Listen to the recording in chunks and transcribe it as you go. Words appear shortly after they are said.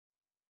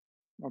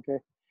Okay.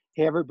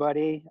 Hey,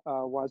 everybody.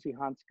 Wazi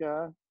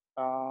Hanska.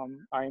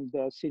 I'm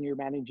the Senior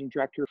Managing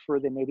Director for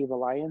the Native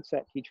Alliance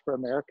at Teach for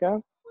America.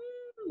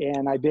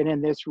 And I've been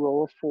in this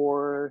role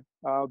for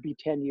be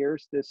 10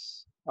 years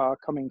this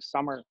coming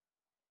summer.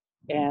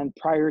 And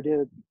prior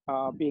to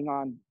being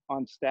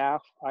on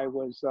staff, I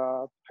was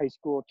a high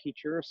school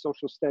teacher,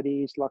 social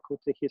studies,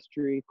 Lakota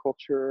history,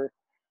 culture,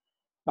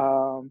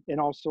 and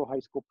also high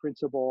school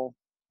principal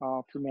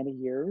for many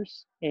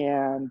years.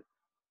 And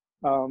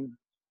um,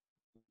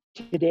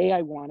 today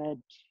I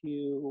wanted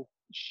to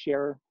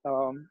share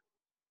a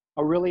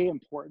really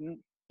important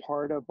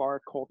part of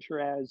our culture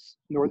as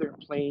Northern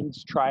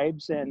Plains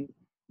tribes. And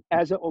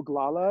as a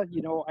Oglala,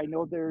 I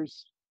know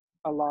there's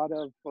a lot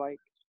of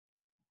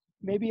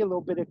maybe a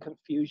little bit of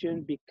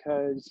confusion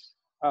because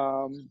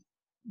a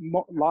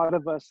lot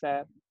of us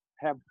that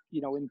have,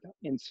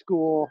 in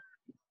school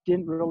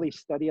didn't really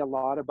study a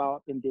lot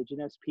about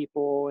indigenous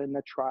people and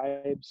the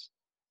tribes.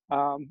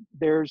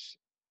 There's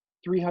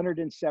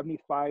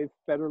 375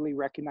 federally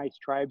recognized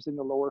tribes in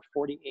the lower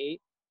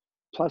 48,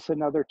 plus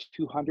another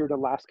 200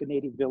 Alaska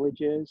Native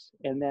villages,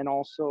 and then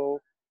also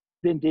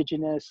the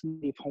indigenous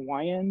Native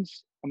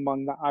Hawaiians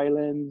among the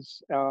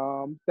islands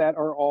that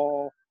are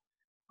all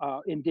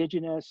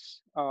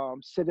indigenous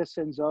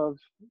citizens of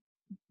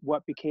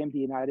what became the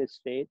United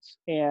States.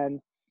 And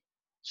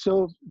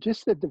so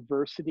just the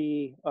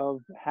diversity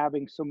of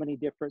having so many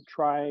different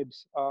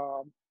tribes,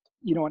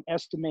 an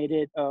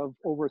estimated of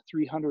over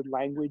 300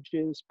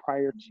 languages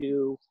prior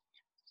to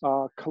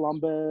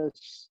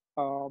Columbus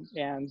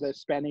and the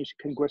Spanish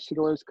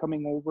conquistadors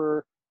coming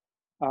over.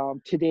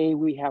 Today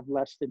we have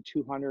less than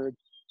 200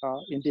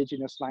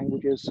 indigenous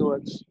languages. So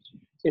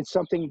it's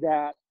something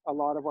that a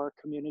lot of our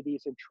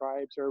communities and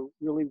tribes are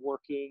really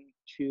working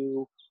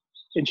to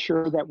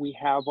ensure that we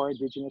have our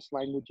indigenous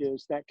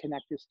languages that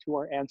connect us to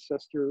our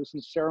ancestors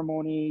and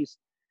ceremonies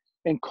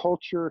and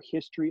culture,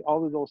 history.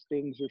 All of those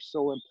things are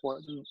so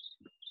important.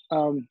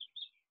 Um,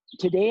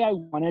 Today I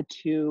wanted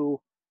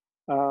to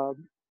uh,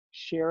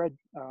 share,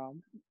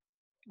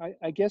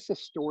 I guess, a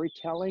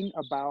storytelling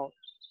about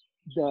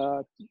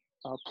the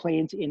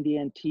Plains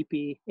Indian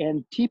Tipi.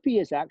 And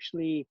Tipi is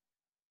actually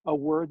a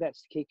word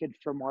that's taken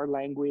from our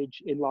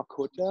language in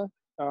Lakota.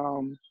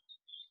 Um,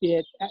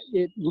 it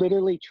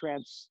literally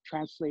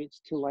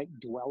translates to like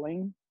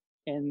dwelling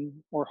and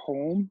or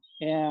home.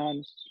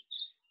 And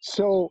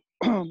so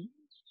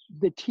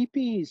the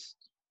Tipis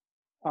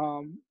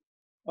um,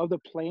 of the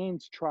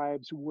Plains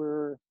tribes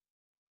were,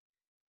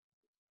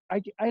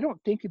 I don't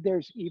think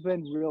there's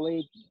even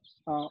really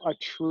a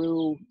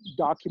true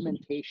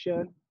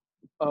documentation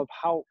of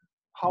how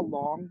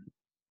long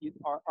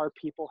our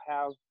people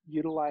have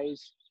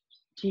utilized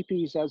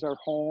teepees as our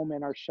home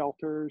and our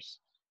shelters.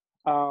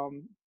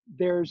 Um,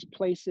 there's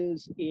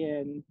places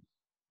in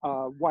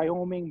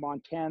Wyoming,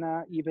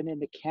 Montana, even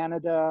into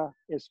Canada,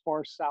 as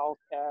far south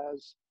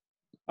as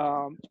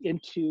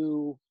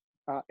into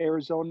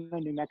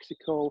Arizona, New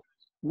Mexico,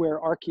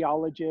 where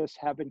archaeologists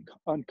have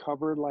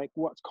uncovered like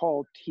what's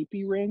called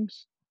teepee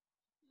rings.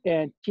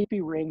 And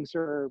teepee rings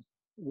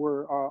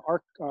were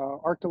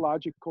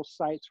archaeological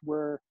sites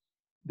where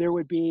there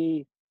would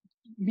be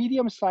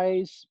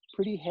medium-sized,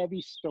 pretty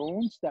heavy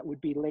stones that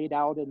would be laid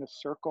out in a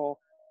circle.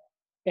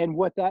 And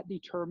what that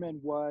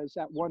determined was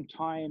at one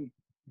time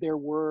there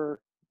were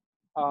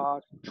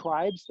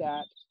tribes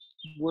that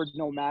were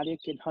nomadic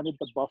and hunted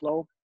the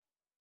buffalo.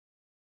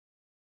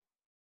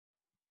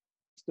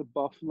 The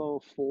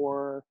buffalo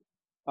for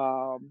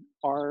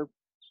our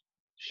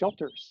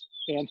shelters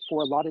and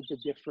for a lot of the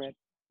different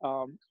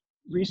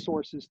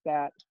resources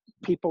that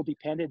people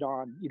depended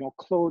on,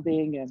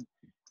 clothing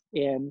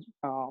and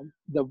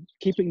the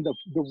keeping the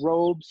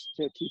robes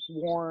to keep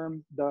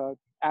warm. The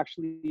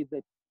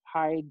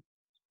hide,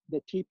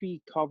 the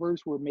teepee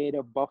covers were made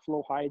of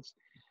buffalo hides,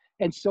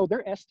 and so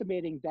they're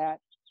estimating that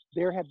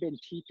there have been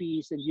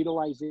teepees and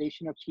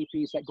utilization of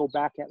teepees that go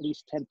back at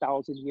least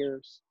 10,000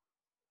 years.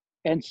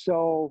 And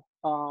so,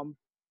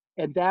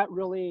 and that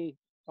really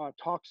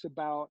talks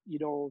about,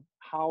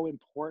 how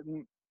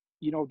important,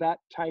 that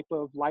type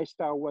of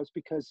lifestyle was,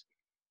 because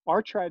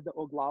our tribe, the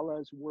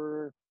Oglalas,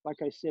 were,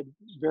 like I said,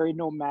 very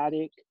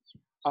nomadic,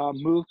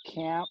 moved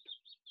camp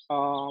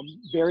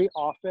very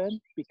often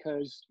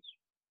because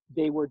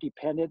they were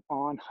dependent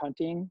on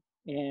hunting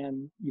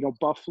and,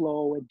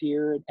 buffalo and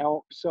deer and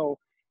elk. So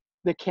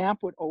the camp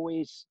would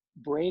always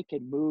break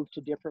and move to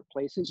different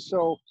places.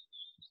 So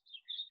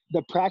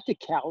the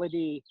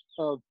practicality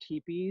of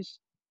teepees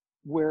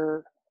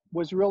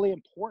was really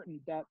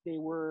important, that they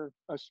were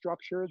a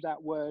structure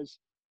that was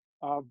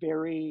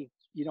very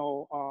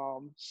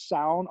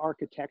sound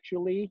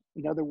architecturally.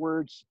 In other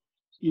words,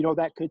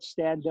 that could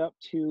stand up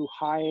to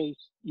high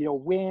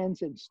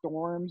winds and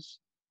storms,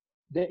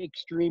 the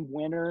extreme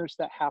winters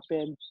that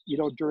happen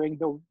during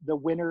the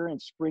winter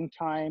and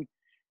springtime.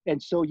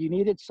 And so you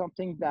needed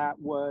something that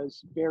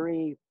was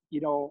very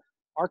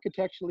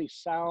architecturally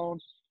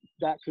sound,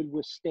 that could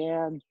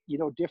withstand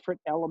different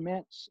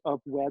elements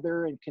of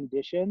weather and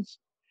conditions.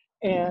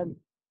 And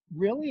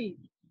really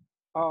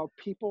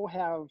people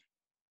have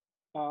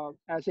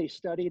as they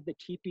studied the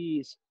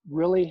teepees,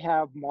 really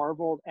have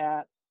marveled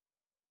at,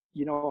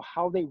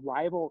 how they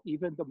rival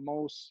even the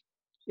most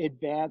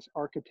advanced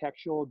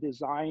architectural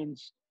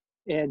designs,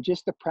 and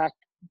just the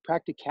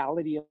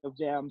practicality of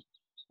them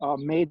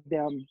made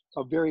them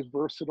a very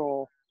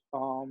versatile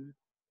um,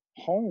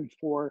 home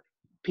for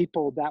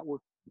people that were,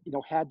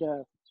 had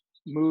to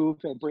move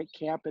and break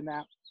camp. And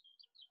that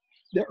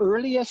the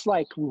earliest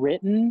like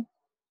written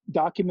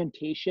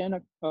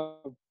documentation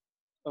of,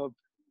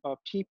 of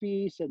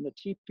teepees and the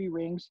teepee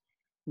rings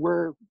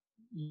where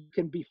you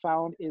can be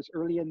found is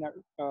early in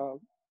the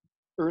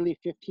early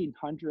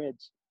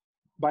 1500s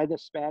by the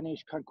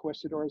Spanish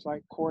conquistadors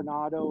like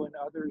Coronado and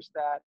others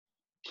that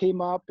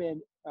came up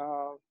and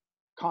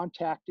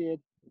contacted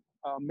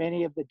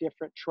many of the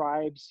different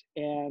tribes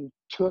and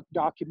took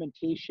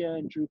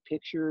documentation, drew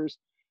pictures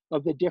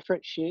of the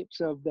different shapes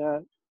of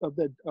the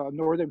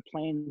northern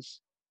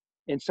plains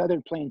and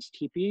southern plains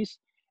teepees.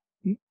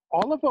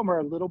 All of them are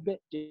a little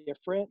bit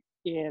different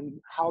in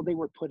how they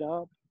were put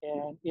up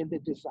and in the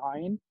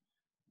design,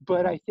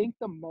 but I think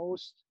the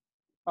most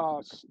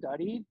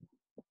studied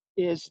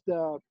is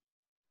the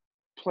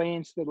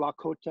plains, the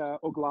Lakota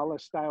Oglala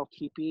style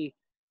teepee,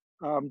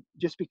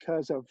 just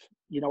because of,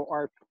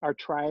 our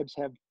tribes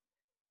have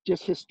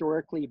just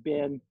historically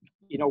been,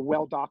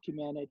 well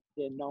documented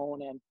and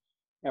known and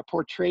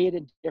portrayed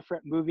in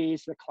different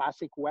movies, the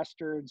classic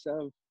westerns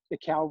of the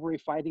cavalry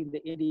fighting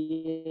the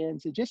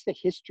Indians, and just the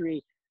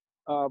history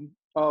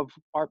of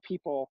our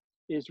people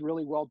is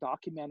really well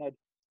documented.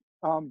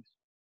 Um,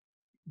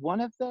 One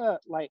of the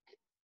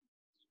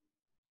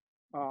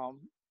um,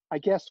 I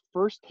guess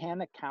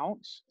firsthand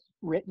accounts,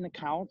 written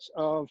accounts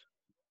of,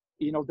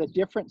 the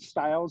different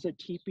styles of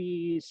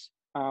teepees,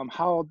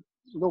 how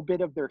a little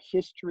bit of their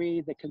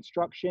history, the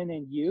construction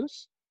and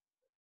use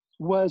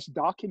was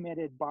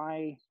documented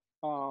by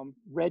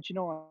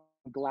Reginald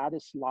and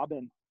Gladys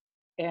Laubin.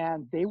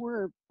 And they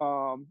were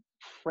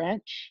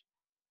French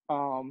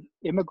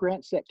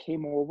immigrants that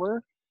came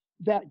over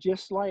that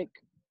just like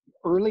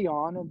early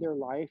on in their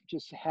life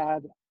just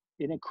had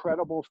an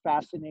incredible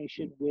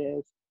fascination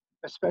with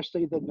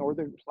especially the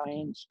Northern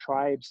Plains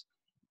tribes.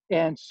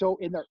 And so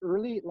in the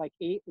early like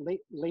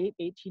late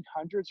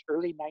 1800s,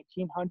 early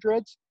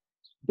 1900s,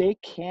 they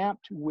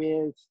camped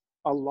with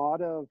a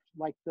lot of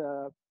like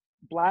the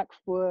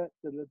Blackfoot,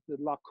 the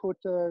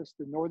Lakotas,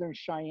 the Northern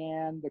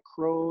Cheyenne, the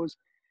Crows.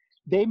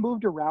 They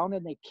moved around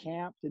and they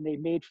camped and they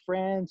made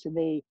friends, and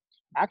they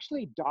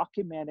actually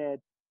documented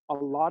a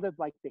lot of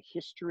like the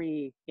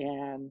history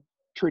and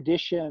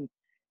tradition.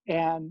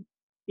 And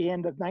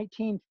in the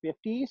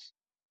 1950s,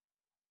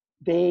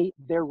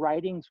 their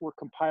writings were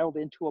compiled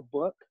into a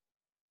book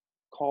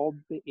called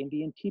The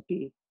Indian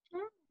Teepee.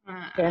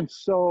 And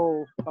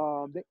so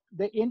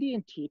the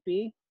Indian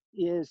teepee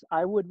is,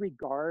 I would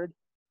regard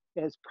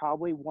as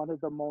probably one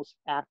of the most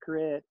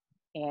accurate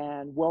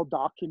and well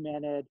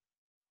documented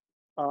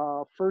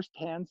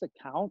firsthand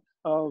account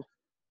of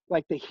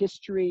like the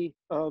history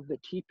of the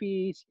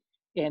teepees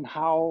and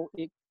how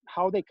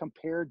they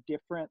compare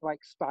different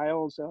like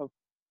styles of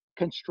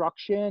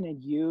construction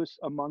and use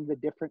among the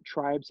different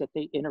tribes that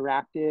they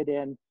interacted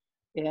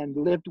and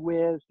lived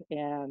with,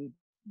 and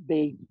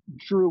they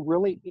drew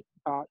really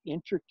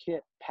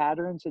intricate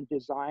patterns and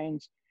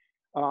designs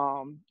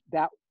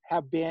that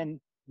have been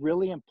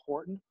really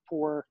important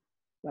for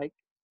like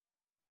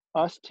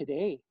us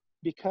today.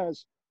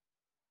 Because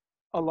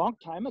a long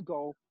time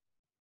ago,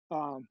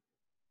 um,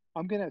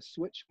 I'm gonna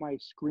switch my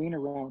screen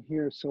around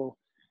here. So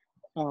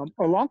a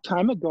long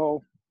time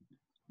ago,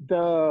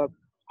 the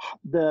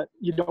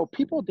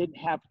people didn't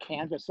have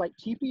canvas like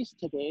teepees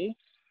today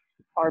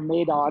are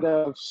made out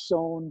of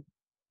sewn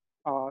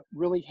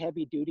really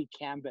heavy duty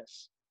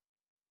canvas,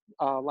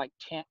 like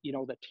tent,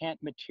 the tent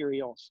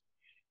materials.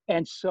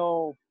 And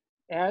so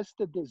as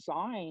the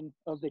design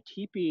of the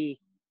teepee,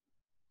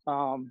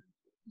 um,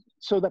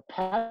 so the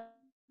pattern,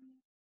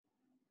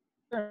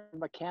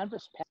 the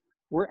canvas pattern,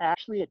 were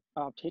actually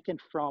taken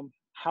from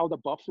how the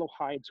buffalo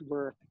hides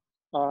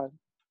uh,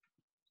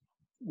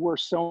 were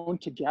sewn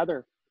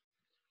together.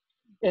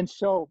 And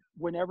so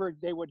whenever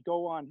they would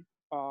go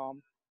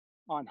um,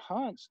 on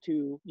hunts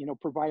to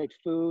provide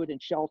food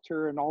and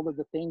shelter and all of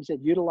the things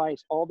and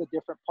utilize all the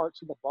different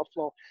parts of the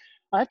buffalo,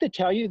 I have to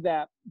tell you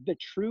that the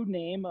true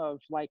name of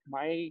like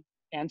my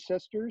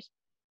ancestors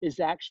is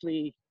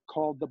actually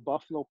called the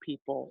Buffalo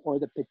people, or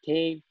the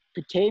Pete.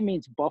 Pete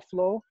means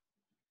buffalo,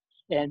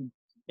 and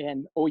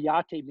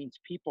Oyate means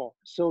people.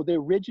 So the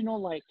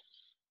original like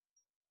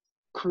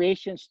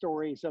creation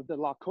stories of the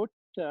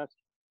Lakota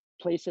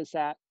places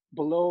at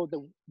below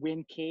the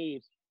wind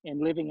cave and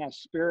living as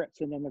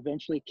spirits, and then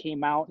eventually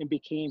came out and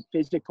became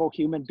physical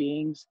human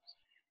beings.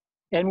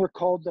 And we're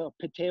called the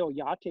Pateo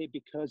Yate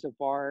because of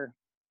our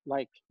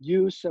like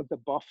use of the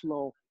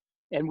buffalo.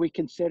 And we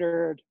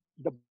considered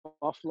the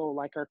buffalo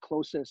like our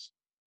closest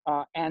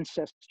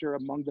ancestor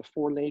among the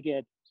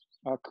four-legged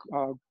uh,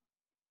 uh,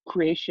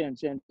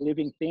 creations and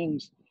living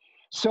things.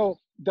 So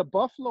the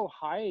buffalo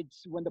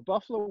hides, when the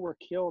buffalo were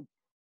killed,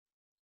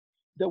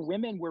 the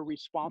women were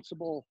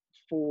responsible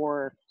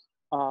for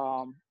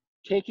um,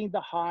 taking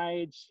the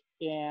hides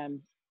and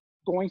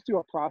going through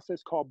a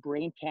process called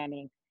brain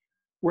tanning,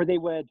 where they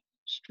would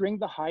string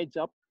the hides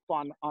up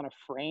on a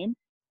frame,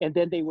 and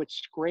then they would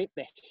scrape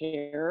the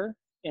hair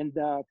and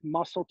the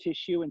muscle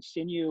tissue and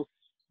sinew,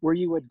 where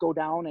you would go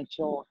down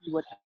until you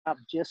would have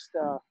just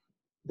the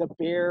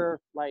bare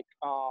like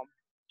par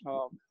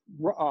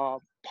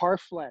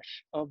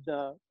flesh of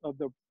the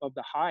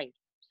hide.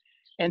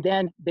 And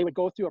then they would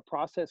go through a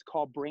process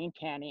called brain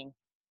tanning,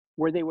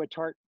 where they would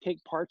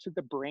take parts of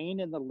the brain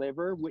and the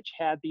liver, which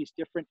had these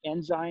different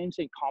enzymes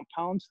and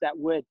compounds that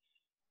would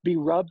be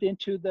rubbed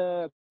into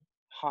the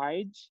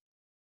hides,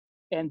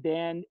 and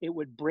then it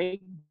would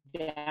break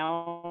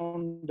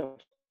down the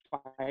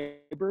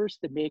fibers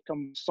to make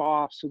them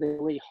soft, so they're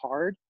really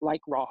hard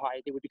like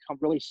rawhide. They would become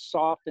really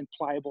soft and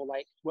pliable,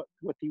 like what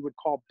you would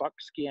call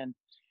buckskin.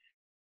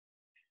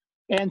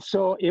 And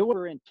so it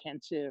was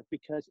intensive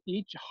because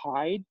each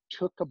hide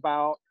took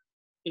about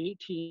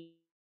 18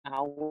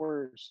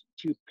 hours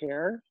to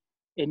pair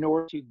in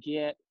order to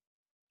get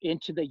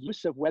into the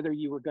use of whether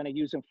you were going to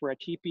use them for a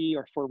teepee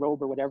or for a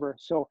robe or whatever.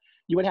 So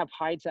you would have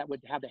hides that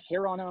would have the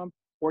hair on them,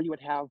 or you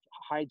would have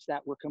hides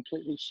that were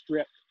completely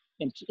stripped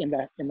and in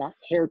the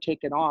hair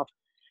taken off.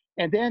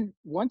 And then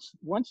once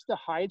the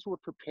hides were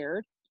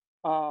prepared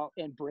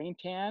and brain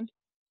tanned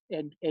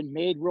and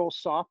made real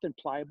soft and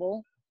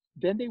pliable,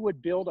 then they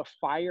would build a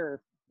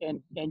fire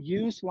and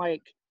use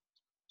like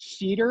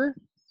cedar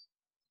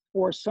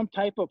or some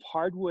type of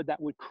hardwood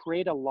that would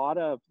create a lot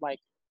of like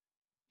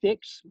thick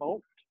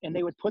smoke, and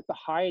they would put the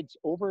hides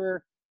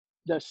over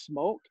the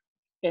smoke,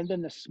 and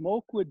then the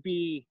smoke would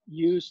be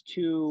used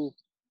to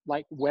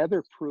like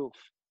weatherproof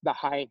the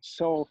hides.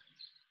 So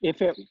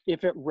if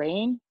it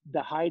rained,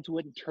 the hides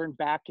wouldn't turn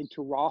back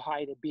into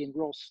rawhide and being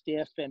real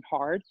stiff and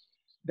hard.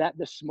 That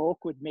the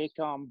smoke would make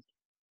them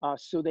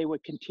so they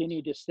would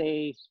continue to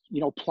stay,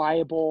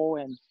 pliable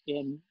and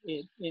in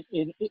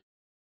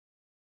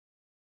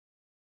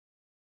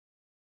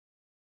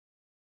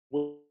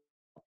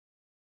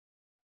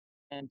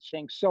and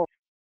things. So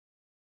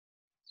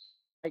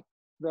like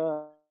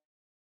the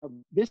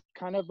this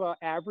kind of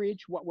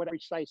average, what would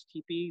average size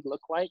teepee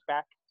look like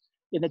back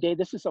in the day?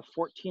 This is a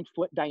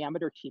 14-foot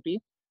diameter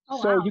teepee.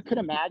 Oh, So wow. you could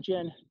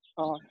imagine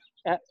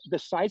at the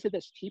size of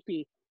this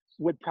teepee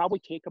would probably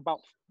take about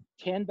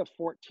 10 to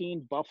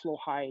 14 buffalo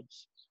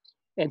hides.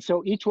 And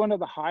so each one of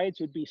the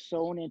hides would be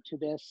sewn into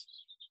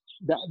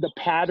the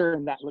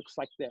pattern that looks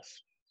like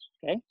this.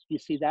 Okay, you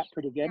see that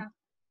pretty good? Yeah.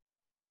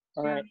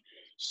 All Yeah. right.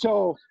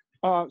 So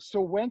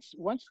once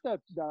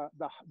the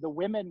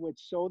women would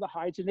sew the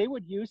hides, and they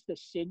would use the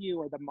sinew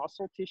or the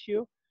muscle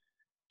tissue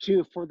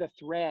for the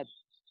thread,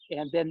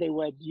 and then they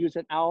would use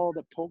an awl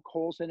to poke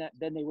holes in it.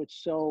 Then they would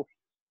sew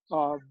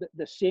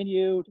the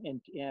sinew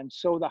and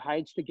sew the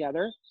hides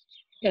together,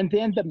 and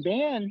then the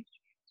men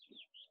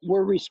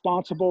were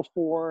responsible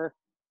for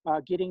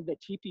getting the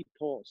teepee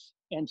poles.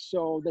 And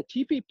so the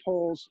teepee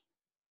poles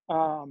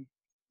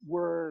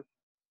were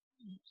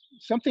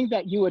something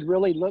that you would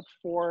really look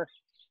for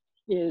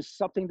is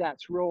something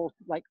that's real,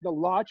 like the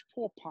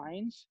lodgepole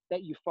pines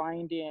that you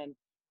find in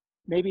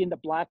maybe in the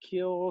Black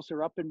Hills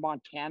or up in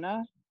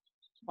Montana,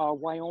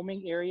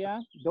 Wyoming area.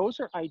 Those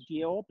are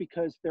ideal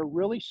because they're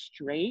really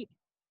straight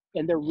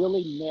and they're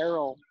really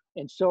narrow.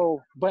 And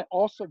so, but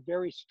also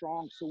very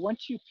strong. So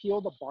once you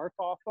peel the bark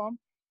off them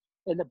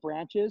and the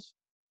branches,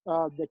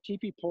 the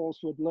teepee poles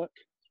would look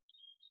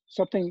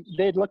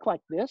they'd look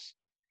like this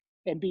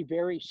and be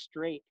very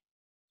straight.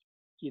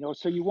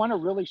 So you want a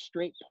really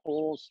straight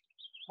poles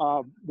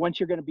once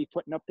you're going to be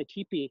putting up the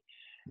teepee.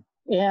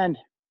 And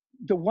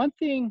the one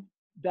thing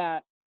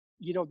that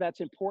that's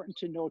important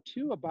to know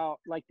too about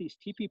like these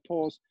teepee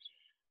poles,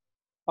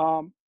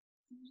 um,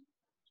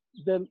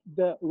 the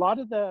a lot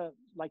of the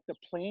like the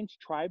plains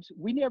tribes,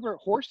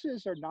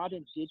 horses are not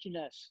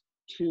indigenous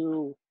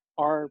to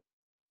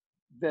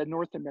the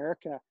North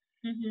America.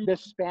 Mm-hmm. The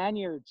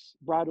Spaniards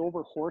brought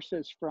over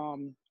horses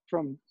from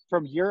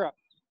Europe.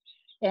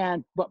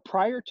 But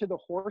prior to the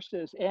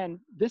horses, and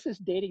this is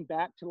dating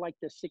back to like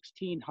the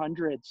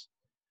 1600s,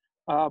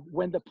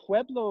 when the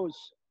Pueblos,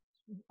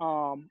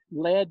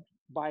 led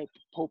by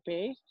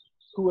Pope,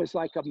 who was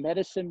like a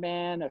medicine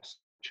man, a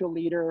spiritual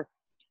leader,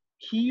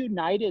 he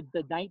united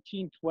the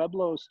 19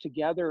 Pueblos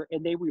together,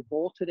 and they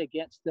revolted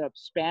against the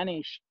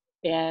Spanish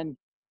and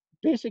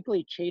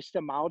basically chased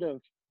them out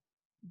of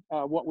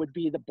what would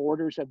be the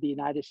borders of the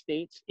United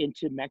States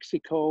into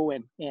Mexico,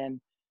 and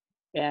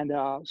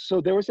so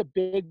there was a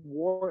big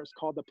war. It's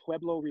called the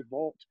Pueblo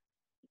Revolt.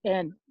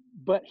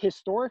 But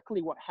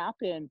historically, what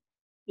happened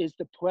is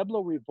the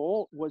Pueblo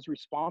Revolt was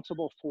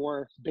responsible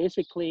for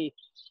basically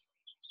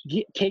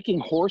taking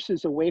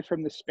horses away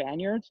from the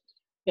Spaniards.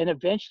 And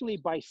eventually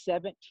by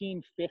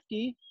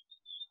 1750,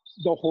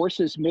 the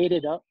horses made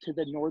it up to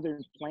the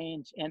northern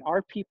plains, and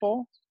our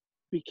people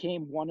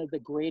became one of the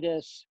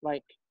greatest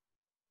like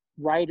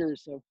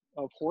riders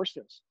of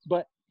horses.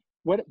 But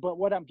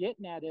what I'm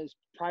getting at is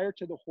prior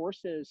to the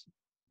horses,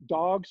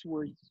 dogs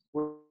were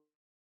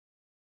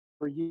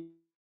used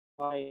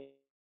by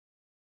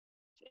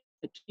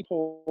the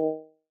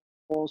people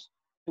poles.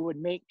 They would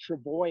make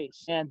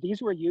travois, and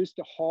these were used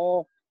to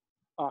haul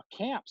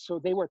camps. So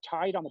they were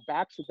tied on the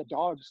backs of the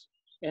dogs,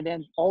 and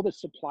then all the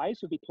supplies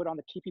would be put on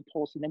the teepee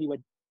poles, and then you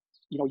would,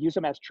 use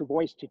them as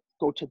travois to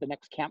go to the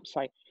next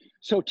campsite.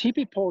 So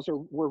teepee poles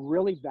were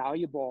really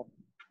valuable,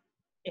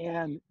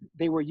 and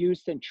they were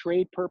used in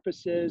trade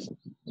purposes,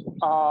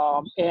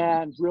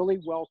 and really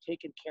well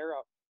taken care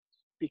of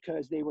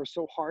because they were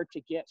so hard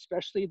to get,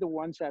 especially the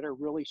ones that are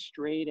really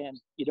straight and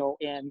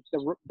and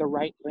the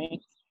right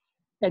length.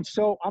 And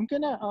so I'm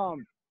gonna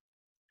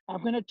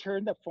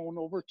turn the phone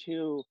over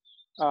to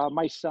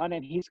my son,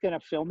 and he's gonna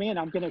film me, and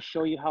I'm gonna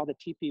show you how the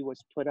teepee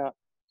was put up.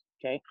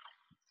 Okay.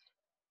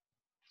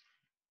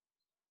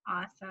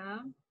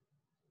 Awesome.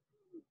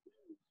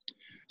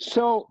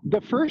 So the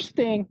first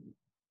thing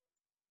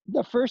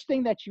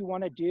that you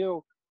want to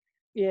do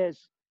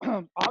is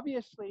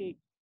obviously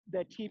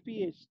the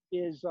teepee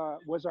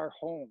was our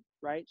home,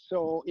 right?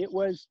 So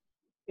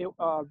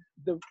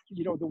the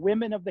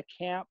women of the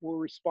camp were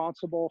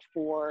responsible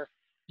for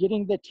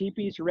getting the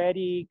teepees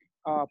ready,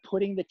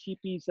 putting the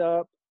teepees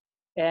up,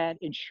 and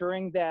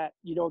ensuring that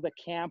the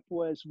camp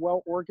was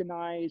well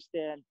organized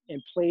and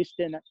placed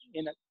in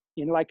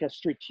like a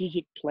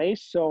strategic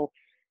place. So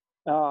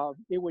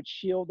it would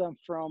shield them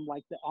from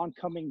like the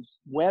oncoming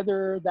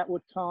weather that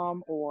would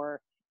come,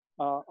 or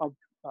a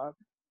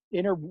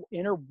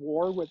inner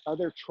war with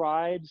other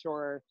tribes,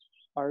 or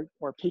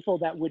people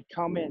that would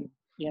come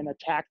and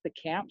attack the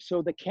camp.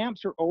 So the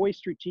camps were always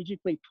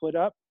strategically put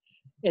up,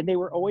 and they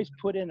were always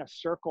put in a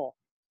circle.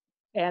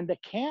 And the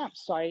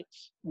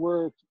campsites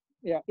were,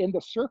 in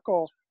the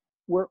circle,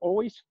 were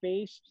always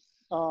faced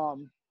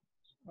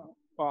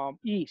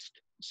east.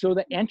 So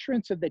the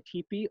entrance of the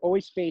teepee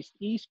always faced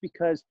east,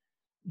 because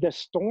the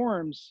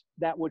storms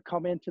that would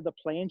come into the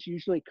plains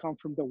usually come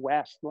from the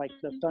west, like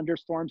the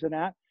thunderstorms and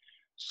that.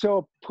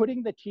 So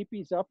putting the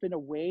teepees up in a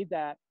way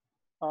that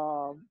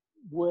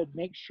would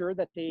make sure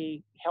that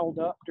they held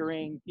up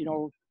during,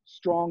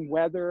 strong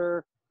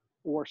weather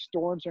or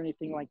storms or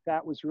anything like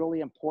that was really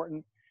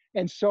important.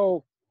 And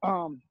so,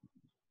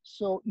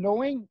 so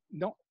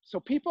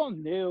people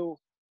knew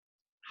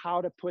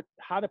how to put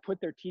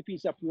their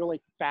teepees up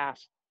really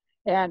fast.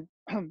 And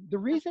the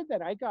reason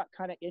that I got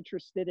kind of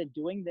interested in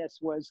doing this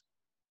was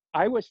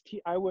I was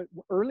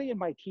early in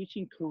my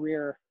teaching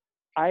career.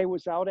 I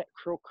was out at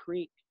Crow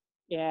Creek,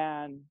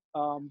 and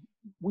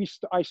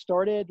I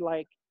started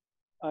like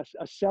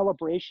a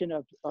celebration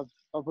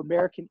of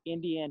American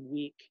Indian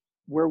Week,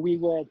 where we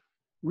would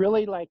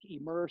really like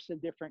immerse in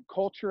different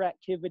culture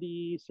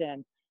activities,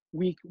 and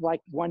we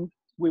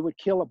would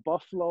kill a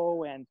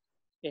buffalo and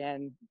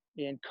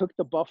cook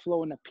the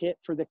buffalo in a pit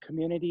for the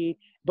community.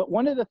 But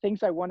one of the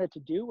things I wanted to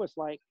do was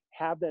like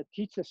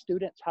teach the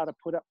students how to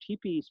put up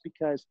teepees,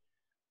 because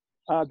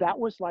that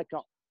was like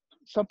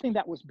something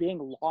that was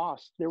being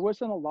lost. There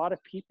wasn't a lot of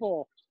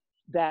people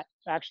that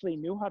actually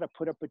knew how to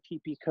put up a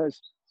teepee,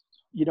 because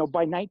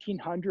by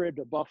 1900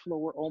 the buffalo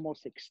were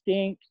almost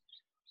extinct.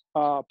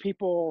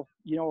 People,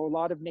 a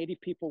lot of Native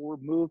people were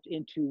moved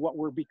into what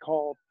would be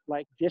called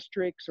like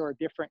districts or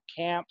different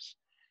camps.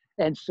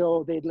 And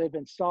so they'd live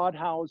in sod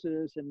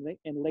houses and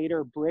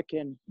later brick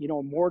and,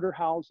 mortar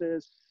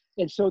houses.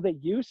 And so the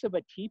use of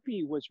a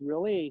teepee was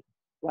really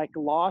like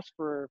lost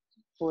for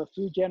a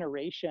few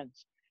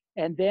generations.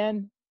 And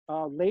then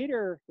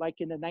later, like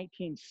in the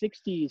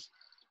 1960s,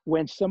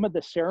 when some of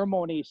the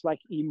ceremonies like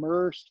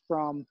emerged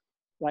from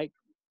like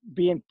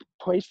being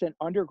placed in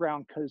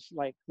underground, because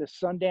like the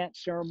Sundance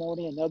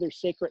ceremony and other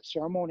sacred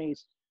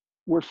ceremonies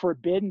were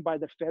forbidden by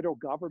the federal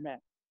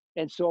government.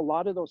 And so a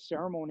lot of those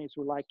ceremonies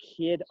were like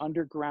hid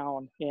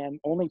underground and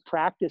only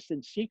practiced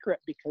in secret,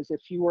 because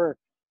if you were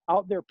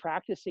out there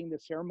practicing the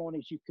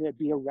ceremonies, you could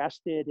be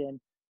arrested and,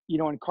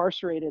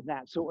 incarcerated in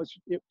that. So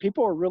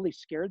people were really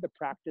scared to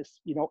practice,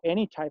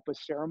 any type of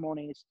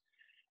ceremonies.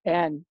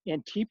 And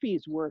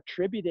teepees were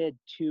attributed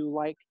to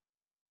like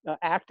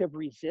act of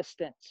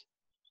resistance,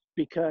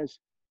 because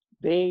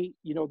the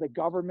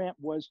government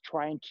was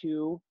trying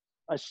to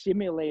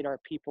assimilate our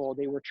people.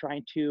 They were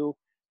trying to,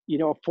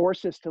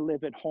 force us to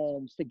live in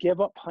homes, to give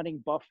up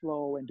hunting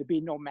buffalo and to be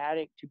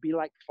nomadic, to be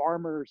like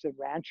farmers and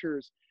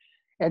ranchers.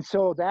 And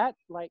so that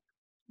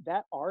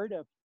art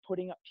of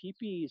putting up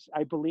teepees,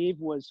 I believe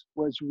was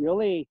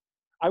really,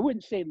 I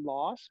wouldn't say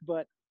lost,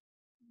 but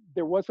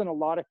there wasn't a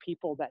lot of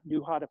people that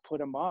knew how to put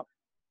them up.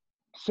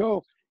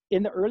 So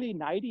in the early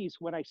 90s,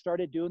 when I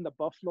started doing the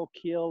buffalo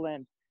kill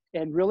and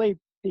really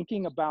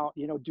thinking about,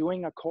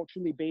 doing a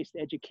culturally based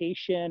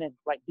education and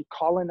like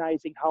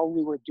decolonizing how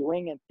we were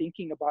doing and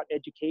thinking about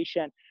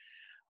education,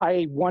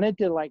 I wanted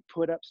to like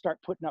start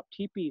putting up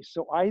teepees.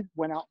 So I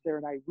went out there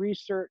and I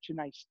researched and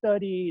I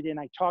studied and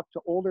I talked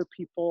to older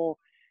people,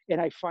 and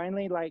I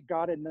finally like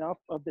got enough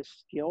of the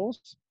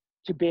skills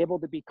to be able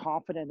to be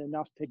confident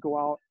enough to go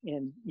out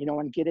and,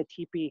 and get a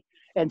teepee.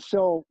 And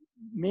so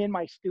me and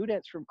my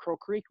students from Crow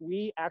Creek,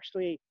 we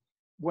actually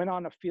went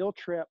on a field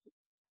trip.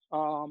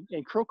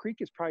 And Crow Creek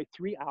is probably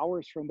 3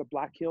 hours from the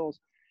Black Hills.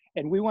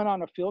 And we went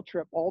on a field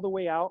trip all the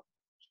way out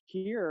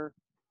here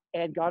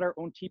and got our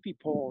own teepee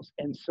poles.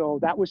 And so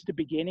that was the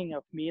beginning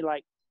of me,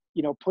 like,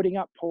 you know, putting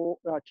up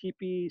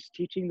teepees,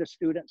 teaching the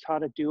students how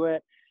to do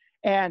it.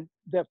 And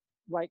the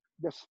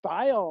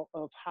style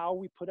of how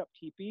we put up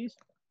teepees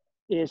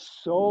is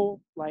so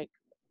like,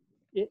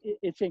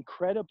 it's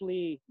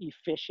incredibly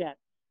efficient.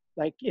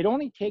 Like it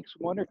only takes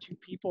one or two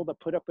people to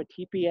put up a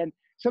teepee. And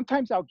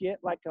sometimes I'll get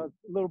like a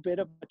little bit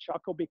of a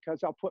chuckle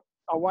because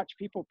I'll watch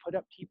people put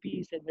up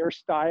teepees in their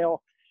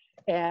style,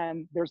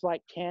 and there's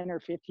like 10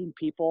 or 15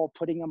 people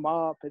putting them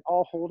up and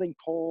all holding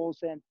poles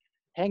and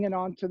hanging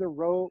on to the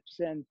ropes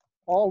and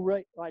all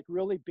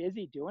really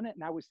busy doing it.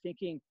 And I was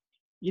thinking,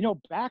 you know,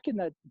 back in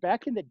the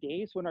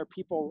days when our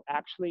people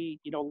actually,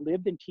 you know,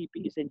 lived in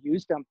teepees and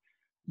used them,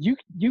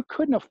 you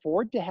couldn't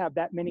afford to have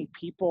that many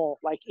people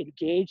like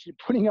engaged in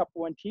putting up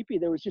one teepee.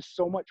 There was just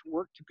so much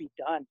work to be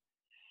done.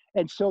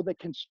 And so the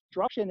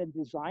construction and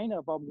design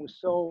of them was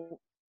so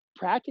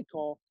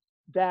practical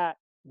that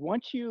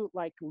once you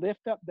like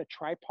lift up the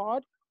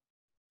tripod,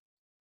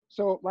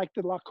 so like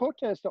the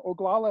Lakotas, the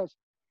Oglalas,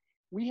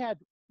 we had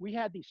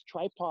these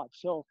tripods.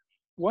 So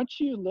once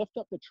you lift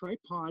up the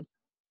tripod,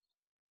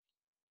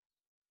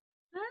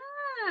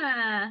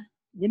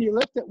 when you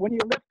lift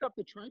up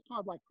the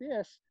tripod like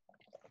this,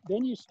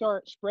 then you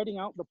start spreading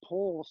out the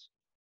poles.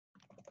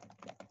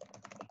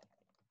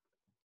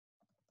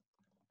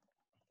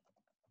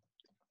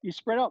 You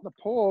spread out the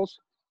poles.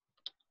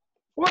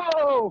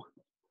 Whoa!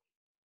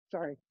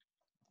 Sorry.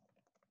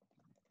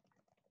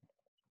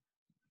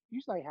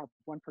 Usually I have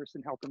one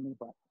person helping me,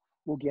 but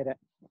we'll get it.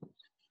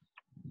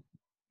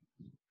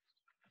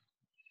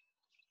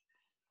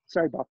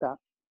 Sorry about that.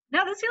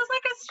 No, this feels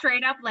like a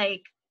straight up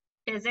like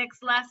physics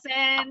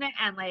lesson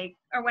and like,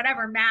 or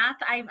whatever, math.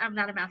 I'm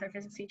not a math or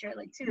physics teacher,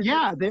 like too.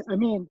 Yeah, I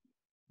mean,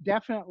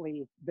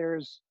 definitely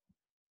there's,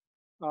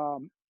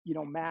 you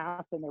know,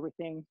 math and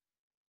everything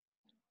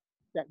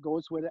that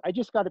goes with it. I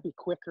just got to be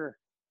quicker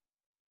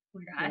oh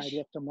my when gosh, I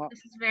lift them up. this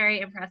is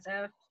very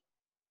impressive.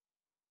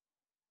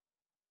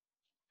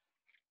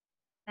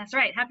 That's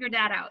right, have your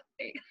dad out.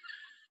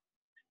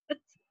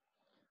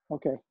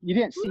 Okay, you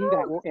didn't see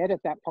that. We'll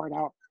edit that part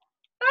out.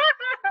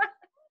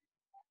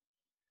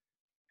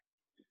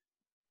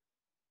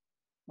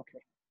 Okay.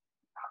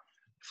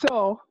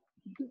 So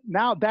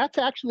now that's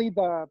actually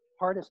the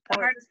hardest part.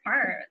 The hardest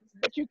part.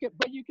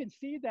 But you can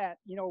see that,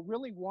 you know,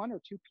 really one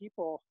or two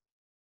people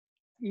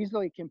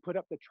easily can put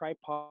up the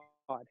tripod.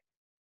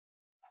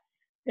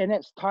 And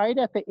it's tied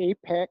at the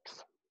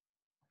apex.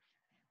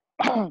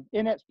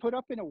 And it's put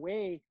up in a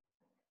way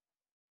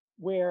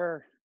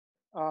where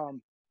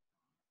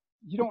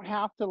you don't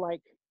have to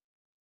like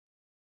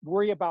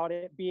worry about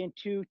it being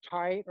too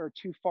tight or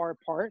too far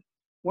apart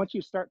once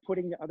you start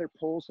putting the other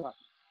poles up.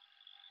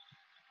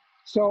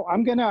 So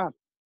I'm gonna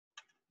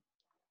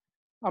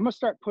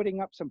start putting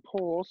up some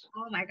poles.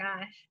 Oh my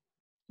gosh.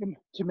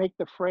 To make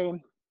the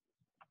frame.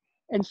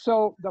 And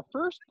so the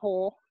first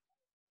pole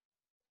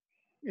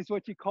is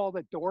what you call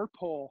the door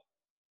pole.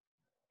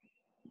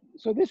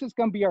 So this is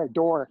gonna be our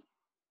door.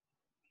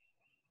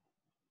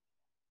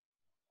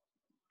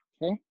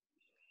 Okay.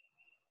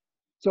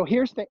 So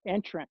here's the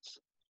entrance.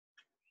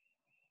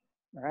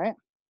 All right.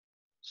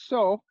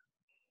 So,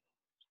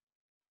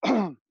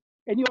 and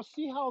you'll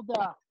see how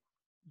the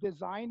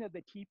design of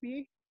the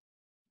teepee,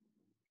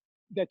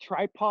 the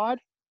tripod,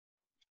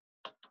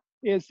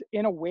 is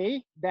in a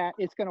way that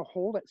it's going to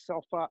hold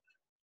itself up.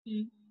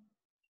 Mm-hmm.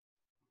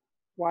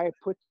 Why I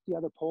put the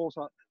other poles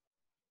up.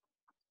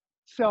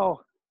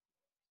 So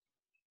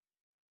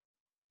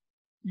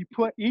you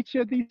put each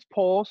of these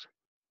poles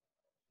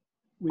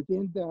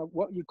within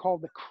what you call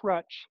the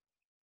crutch,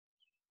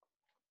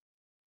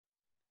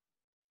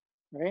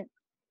 right?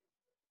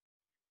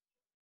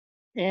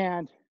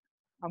 And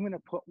I'm going to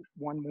put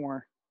one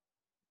more.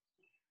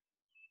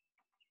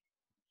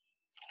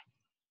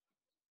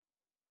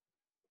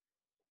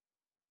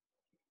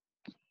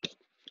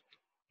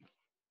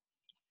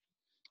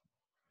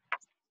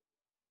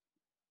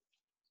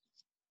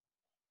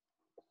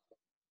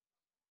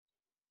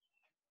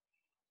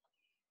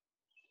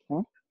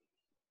 Huh?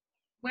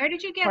 Where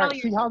did you get all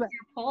your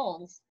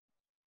poles?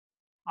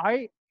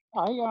 I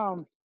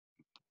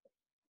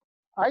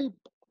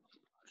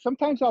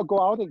sometimes I'll go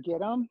out and get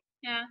them.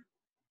 Yeah.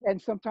 And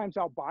sometimes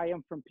I'll buy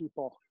them from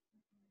people.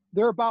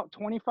 They're about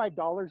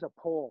 $25 a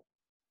pole.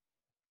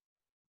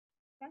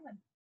 Good.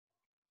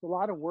 It's a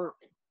lot of work.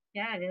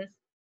 Yeah, it is.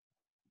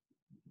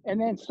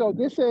 And then, so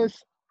this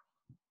is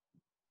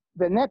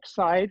the next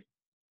side.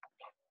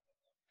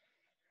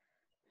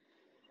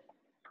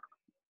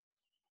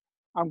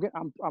 I'm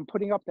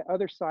putting up the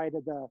other side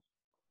of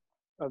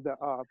the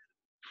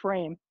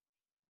frame.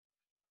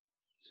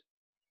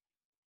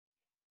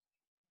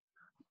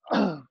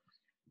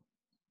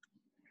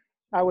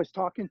 I was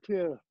talking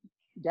to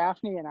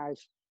Daphne and I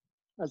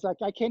was like,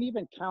 I can't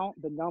even count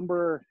the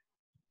number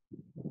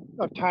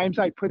of times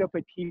I put up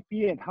a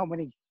teepee and how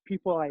many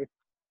people I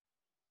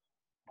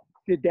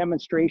did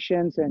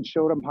demonstrations and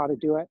showed them how to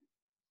do it.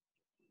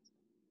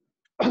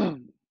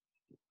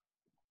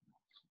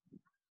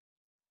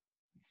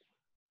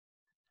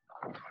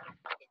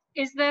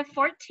 Is the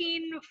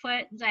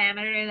 14-foot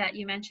diameter that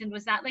you mentioned,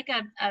 was that like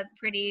a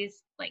pretty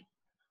like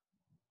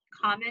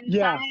common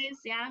size?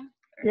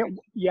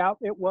 Yeah.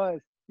 It was.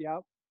 Yeah.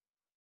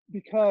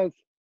 Because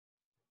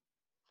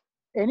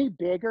any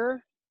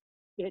bigger,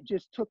 it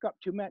just took up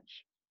too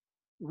much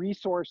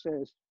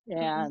resources,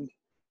 and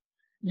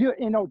you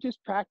know, just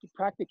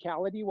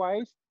practicality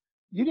wise,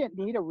 you didn't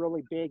need a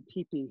really big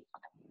teepee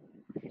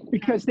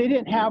because they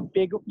didn't have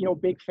big, you know,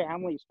 big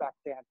families back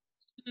then.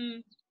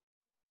 Mm.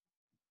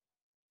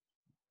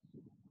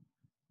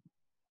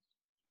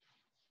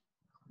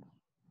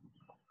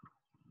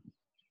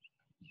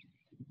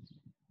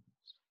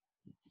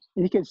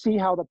 And you can see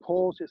how the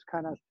poles just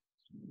kind of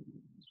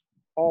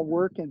all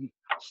work and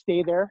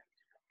stay there.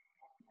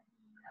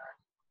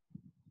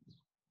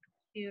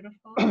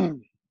 Beautiful.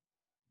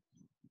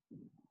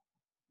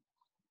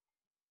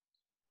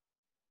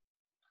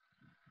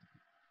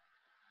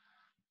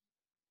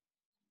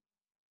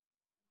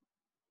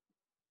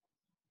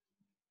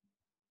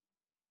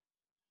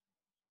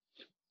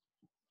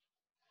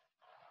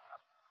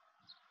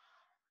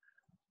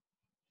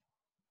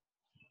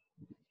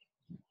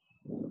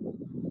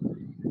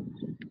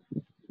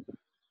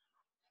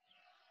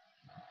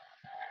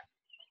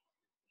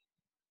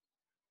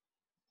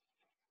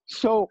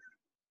 So,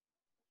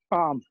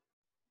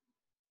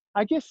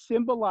 I guess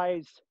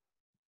symbolize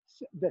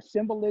the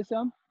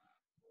symbolism.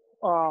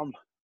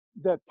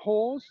 The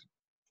poles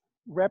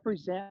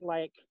represent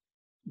like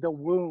the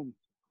womb,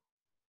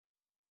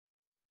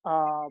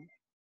 um,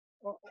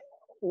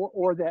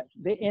 or the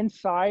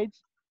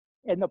insides,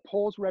 and the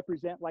poles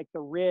represent like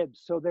the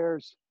ribs. So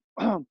there's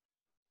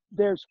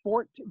there's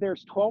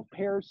 12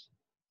 pairs,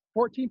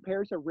 14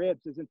 pairs of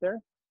ribs, isn't there?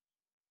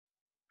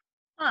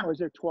 Huh. Or is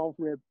there 12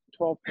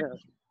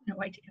 pairs? No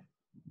idea.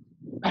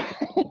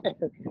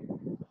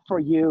 For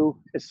you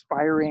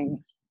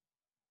aspiring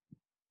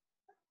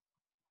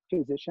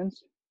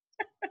physicians.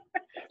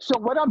 So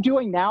what I'm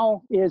doing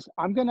now is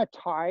I'm going to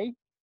tie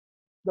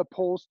the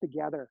poles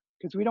together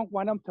because we don't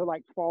want them to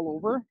like fall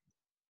over.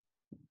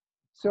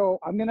 So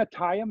I'm going to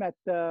tie them at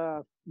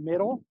the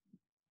middle,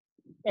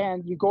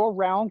 and you go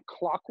around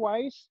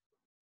clockwise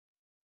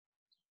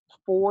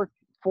four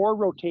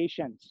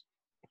rotations.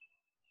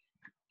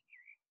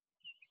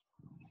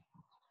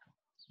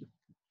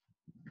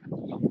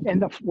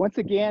 And once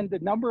again, the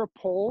number of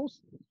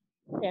poles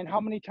and how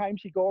many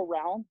times you go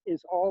around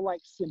is all like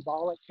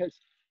symbolic, because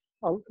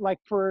like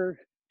for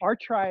our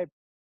tribe,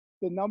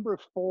 the number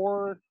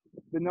 4,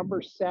 the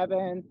number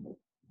 7,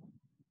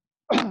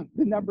 the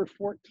number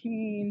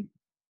 14,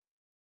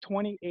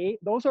 28,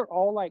 those are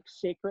all like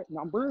sacred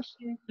numbers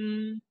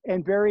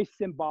and very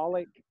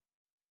symbolic.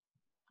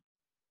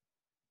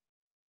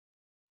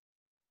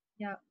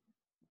 Yeah.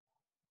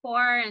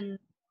 4 and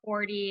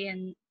 40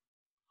 and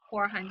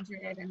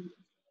 400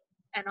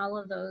 and all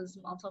of those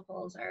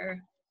multiples are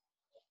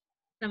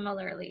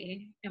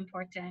similarly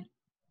important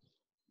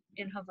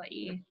in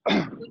Hawaii,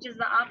 which is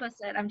the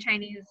opposite. I'm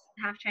Chinese,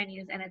 half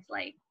Chinese, and it's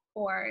like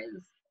 4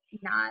 is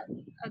not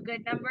a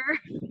good number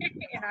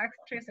in our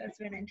culture, so it's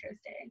been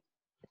interesting.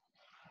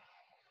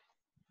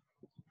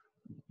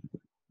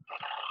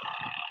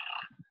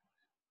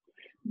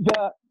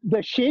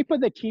 The shape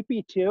of the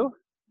teepee too,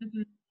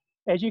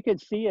 as you can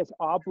see, is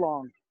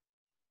oblong.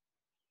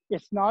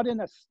 It's not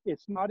in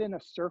a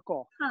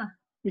circle. Huh.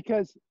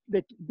 Because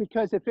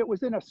if it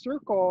was in a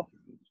circle,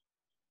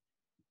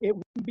 it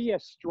wouldn't be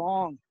as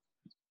strong.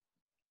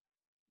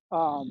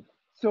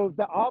 So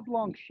the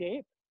oblong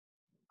shape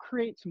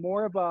creates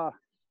more of a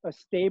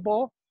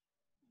stable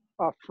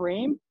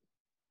frame.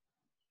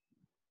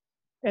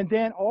 And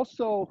then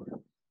also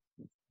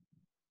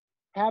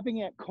having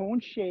it cone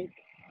shape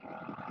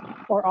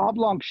or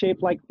oblong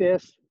shape like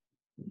this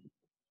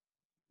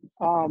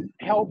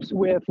helps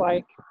with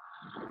like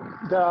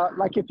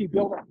if you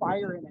build a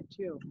fire in it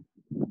too.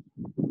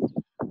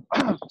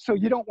 So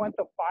you don't want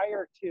the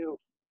fire to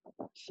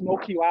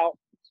smoke you out.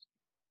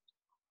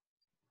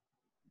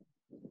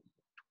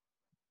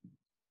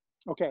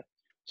 Okay,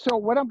 so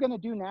what I'm going to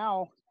do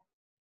now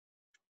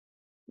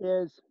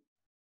is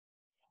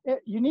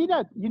you need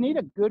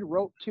a good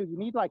rope too. You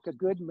need like a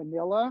good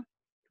manila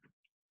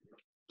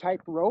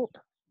type rope.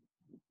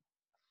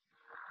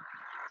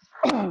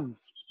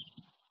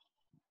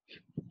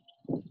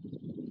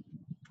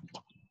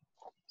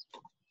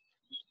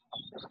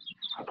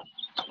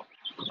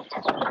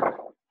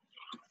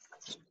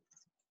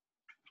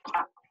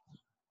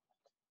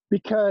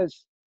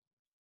 Because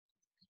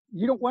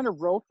you don't want a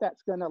rope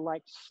that's going to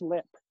like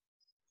slip.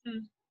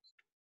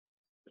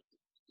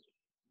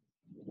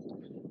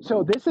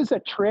 So this is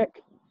a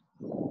trick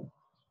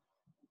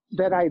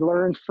that I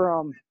learned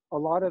from a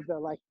lot of the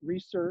like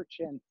research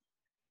and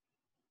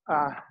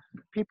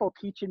people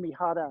teaching me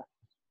how to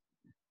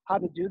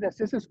do this.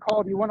 This is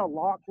called, you want to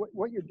lock,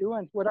 what you're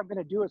doing, what I'm going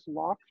to do is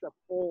lock the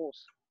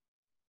poles.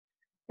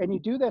 And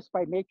you do this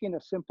by making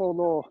a simple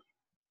little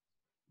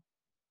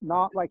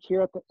knot like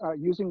here at the,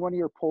 using one of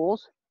your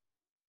poles.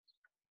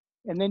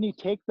 And then you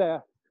take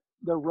the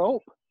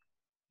rope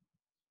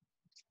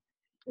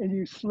and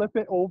you slip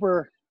it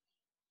over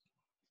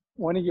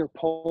one of your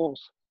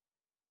poles.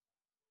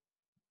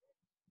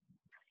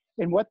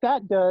 And what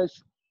that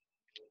does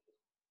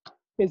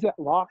is it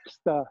locks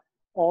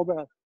all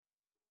the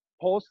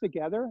poles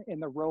together in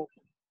the rope.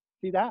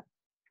 See that?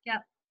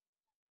 Yep.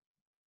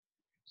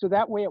 So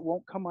that way it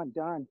won't come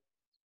undone.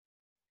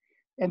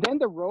 And then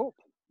the rope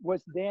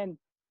was then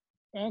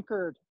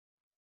anchored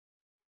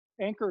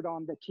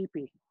on the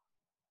teepee.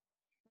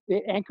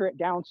 They anchor it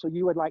down so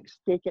you would like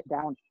stake it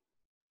down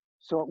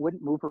so it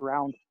wouldn't move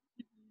around.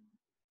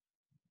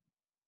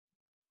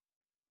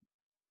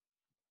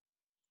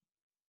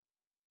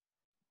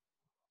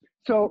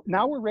 So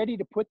now we're ready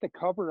to put the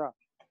cover up.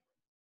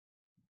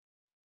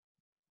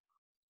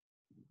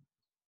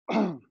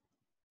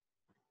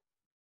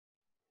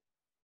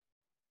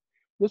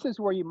 This is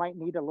where you might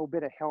need a little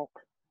bit of help.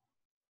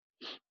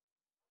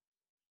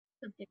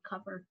 The big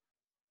cover.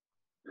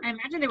 I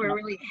imagine they were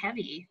really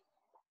heavy,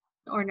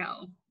 or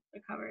no, the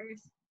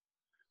covers.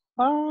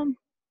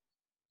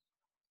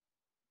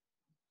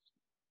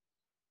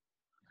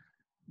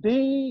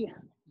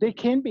 They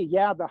can be,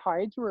 yeah. The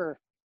hides were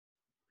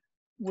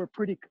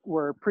pretty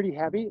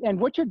heavy. And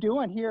what you're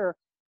doing here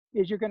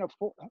is you're going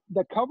to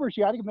the covers.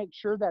 You got to make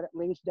sure that it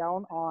lays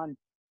down on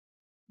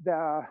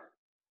the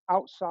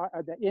outside.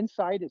 The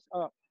inside is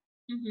up,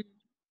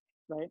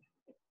 right?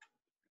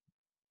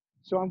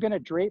 So I'm going to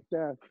drape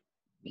the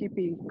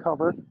teepee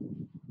cover.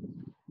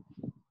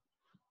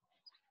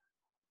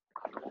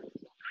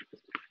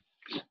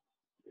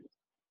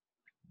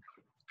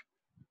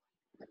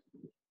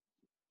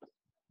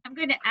 I'm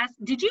going to ask,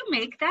 did you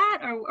make that,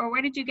 or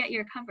where did you get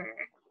your cover?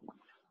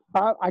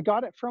 I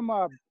got it from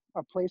a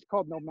place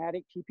called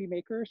Nomadic Teepee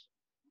Makers.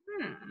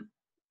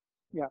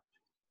 Yeah.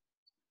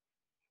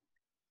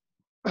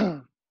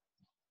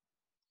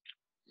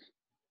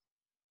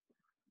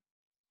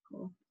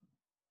 Cool.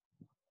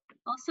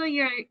 Also,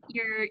 your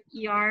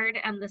yard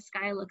and the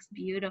sky looks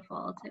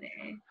beautiful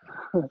today.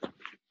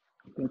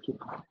 Thank you.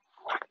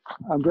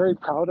 I'm very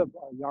proud of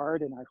our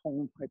yard and our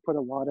home. I put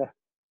a lot of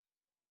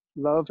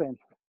love in.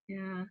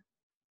 Yeah.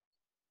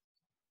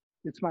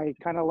 It's my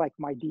kind of like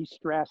my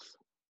de-stress,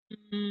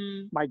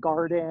 my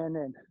garden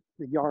and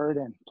the yard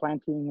and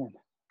planting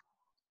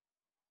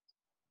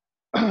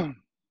and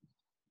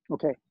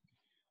okay.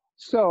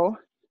 So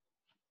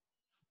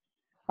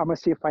I'm gonna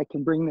see if I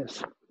can bring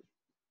this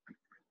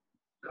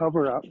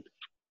cover up.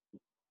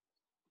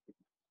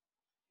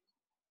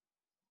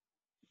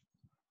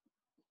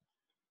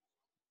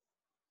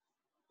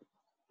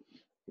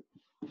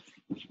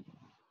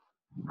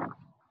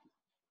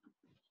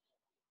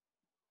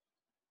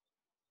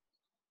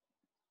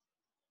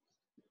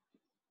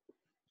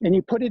 And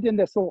you put it in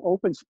this little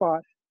open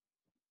spot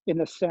in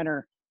the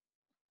center.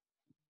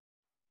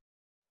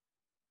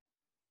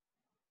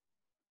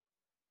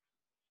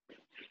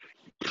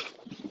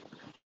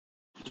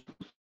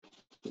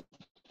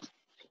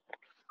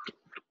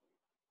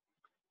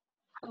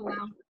 Oh,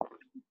 wow.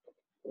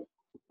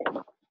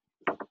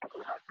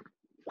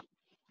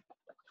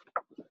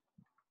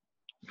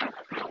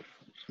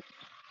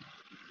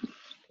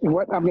 And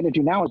what I'm going to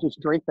do now is just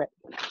drape it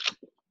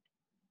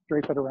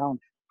around.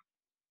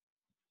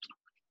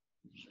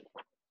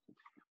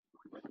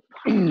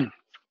 You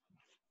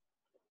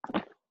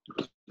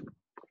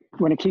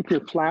want to keep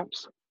your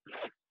flaps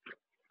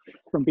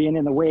from being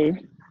in the way.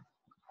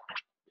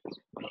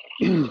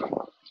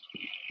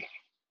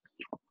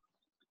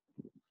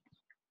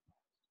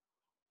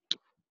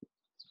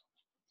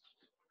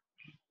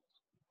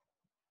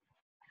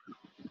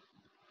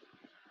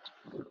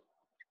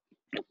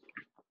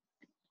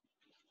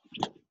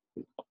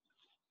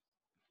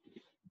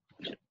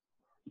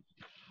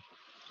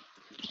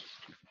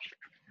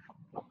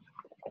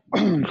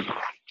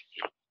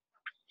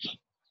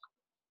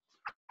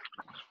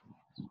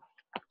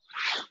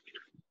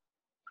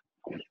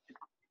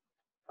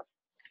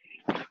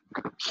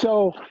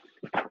 So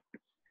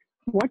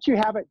once you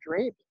have it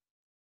draped,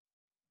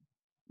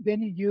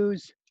 then you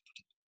use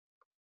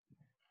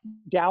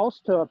dowels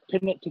to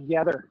pin it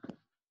together.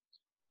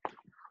 Do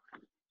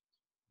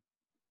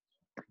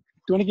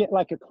you want to get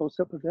like a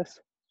close-up of this?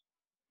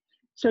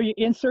 So you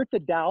insert the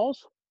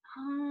dowels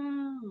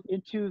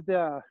into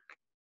the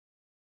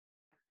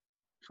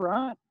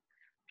front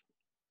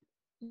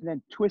and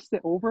then twist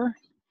it over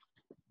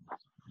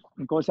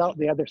and goes out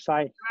the other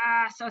side.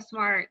 Ah, so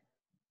smart.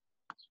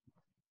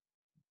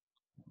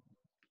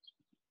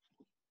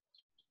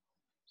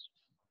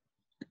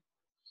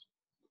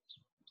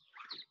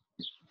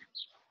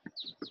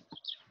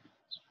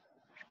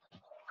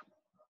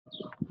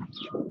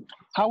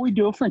 How we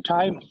do it for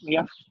time,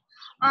 Leah?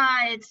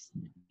 It's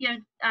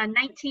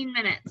 19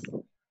 minutes.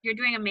 You're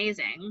doing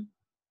amazing.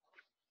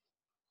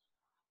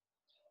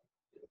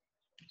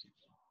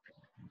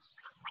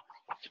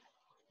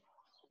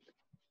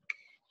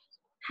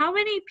 How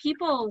many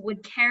people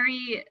would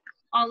carry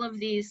all of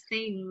these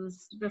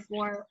things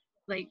before?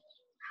 Like,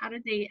 how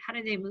did they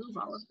move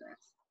all of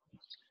this?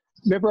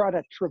 Remember on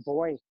a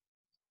travois.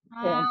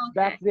 Oh, And okay.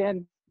 back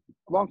then,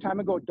 a long time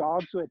ago,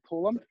 dogs would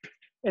pull them,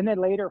 and then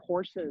later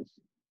horses.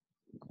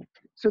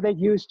 So they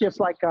used just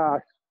like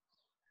a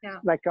Yeah.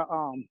 like a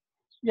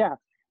yeah,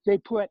 they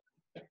put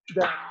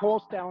the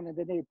poles down and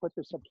then they put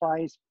the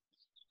supplies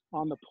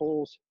on the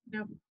poles.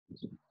 Yep.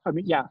 I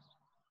mean, yeah.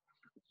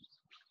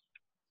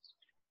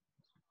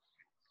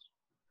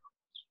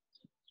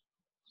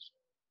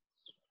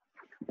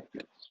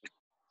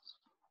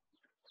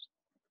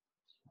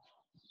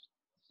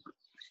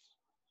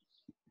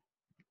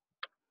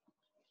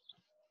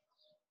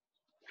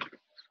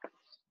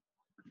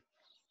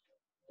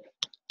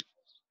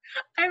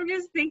 I'm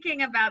just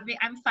thinking about me.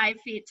 I'm 5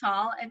 feet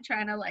tall and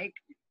trying to like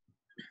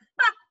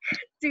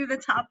do the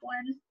top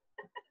one.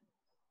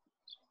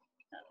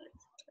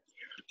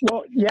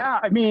 Well, yeah.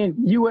 I mean,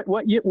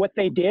 what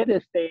they did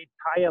is they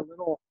tie a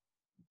little.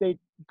 They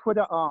put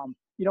a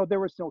you know, there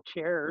was no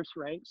chairs,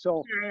 right?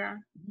 So Yeah.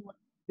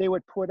 they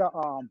would put a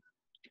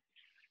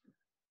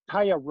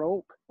tie a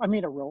rope. I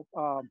mean, a rope,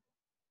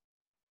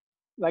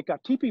 like a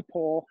teepee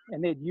pole,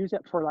 and they'd use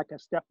it for like a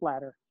step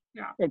ladder.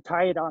 Yeah. And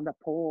tie it on the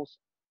poles.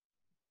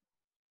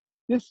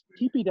 This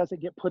teepee doesn't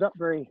get put up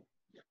very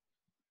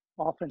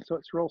often, so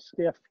it's real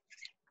stiff.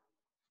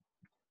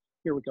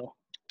 Here we go.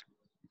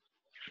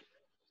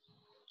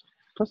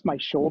 Plus my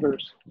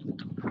shoulders.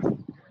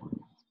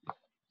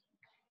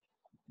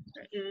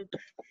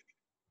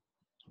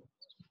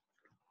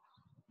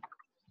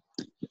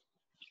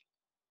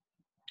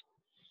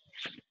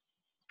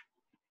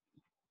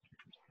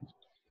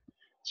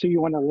 So you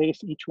want to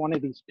lace each one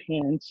of these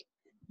pins.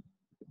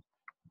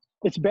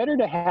 It's better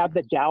to have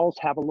the dowels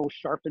have a little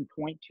sharpened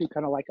point too,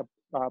 kind of like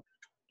a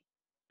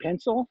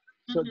pencil,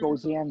 so it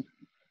goes in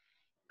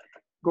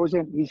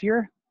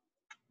easier.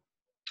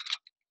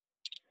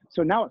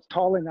 So now it's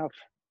tall enough.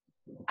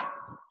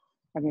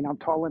 I mean, I'm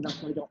tall enough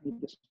so I don't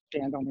need to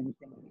stand on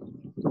anything.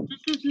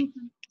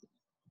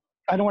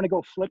 I don't want to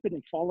go flipping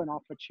and falling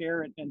off a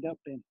chair and end up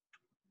in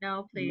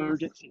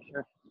emergency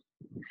here.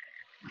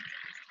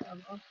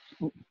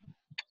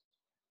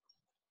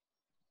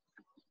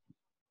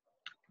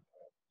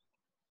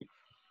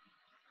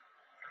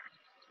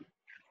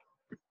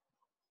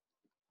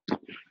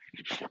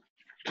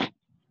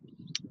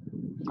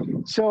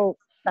 So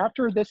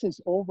after this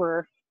is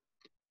over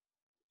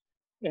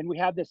and we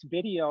have this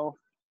video,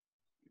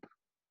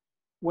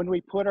 when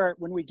we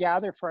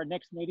gather for our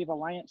next Native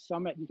Alliance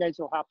Summit, you guys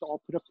will have to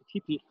all put up the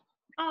teepee.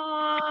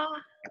 Oh,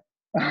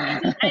 I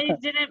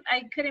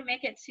couldn't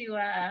make it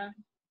to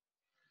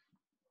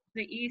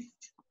the east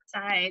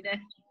side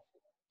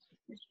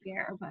this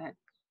year, but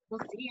we'll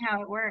see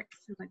how it works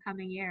in the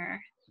coming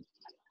year.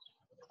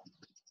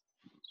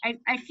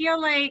 I feel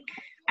like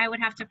I would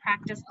have to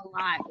practice a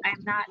lot.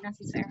 I'm not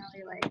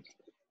necessarily like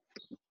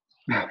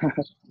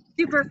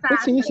super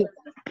fast. It's easy.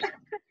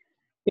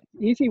 It's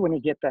easy when you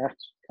get the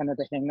kind of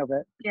the hang of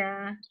it.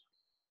 Yeah.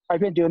 I've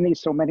been doing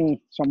these so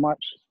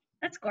much.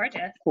 That's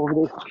gorgeous.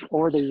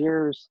 Over the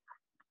years.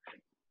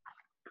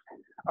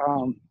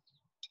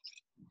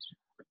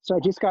 So I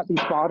just got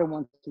these bottom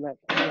ones that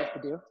I have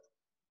to do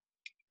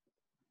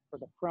for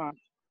the front.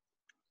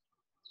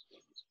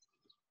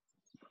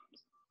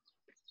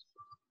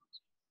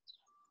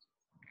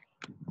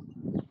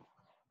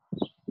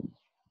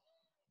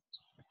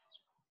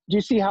 Do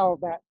you see how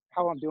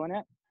I'm doing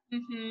it?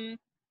 Mm-hmm.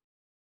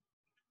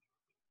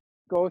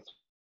 Go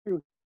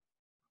through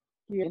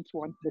here into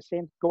one, the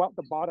same, go out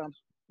the bottom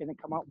and then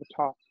come out the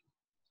top.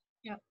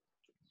 Yep.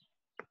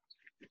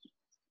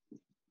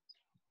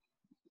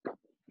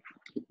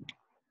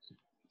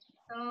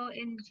 So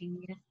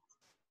ingenious.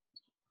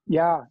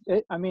 Yeah,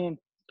 it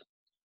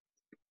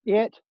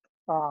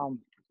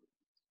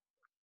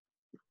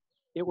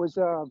was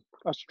a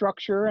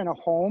structure and a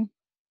home,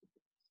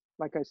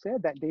 like I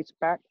said, that dates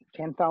back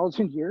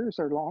 10,000 years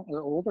or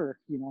older,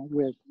 you know,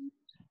 with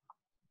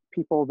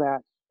people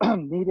that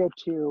needed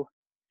to,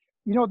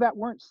 you know, that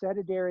weren't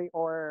sedentary,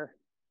 or,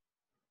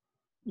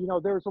 you know,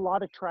 there's a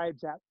lot of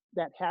tribes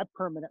that had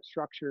permanent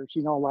structures,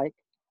 you know, like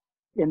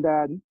in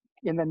the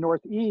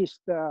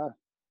Northeast, the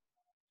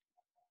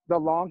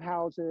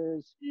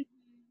longhouses,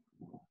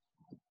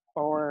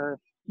 or,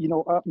 you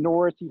know, up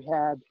north you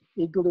had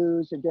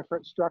igloos and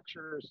different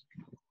structures.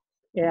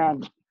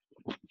 And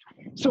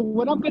so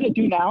what I'm going to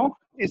do now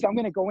is I'm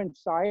going to go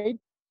inside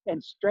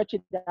and stretch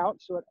it out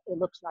so it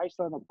looks nice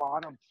on the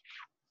bottom.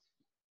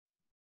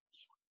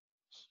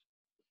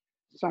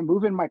 So I'm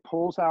moving my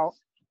poles out.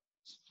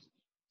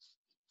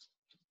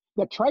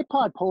 The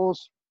tripod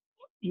poles,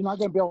 you're not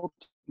going to be able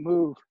to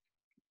move.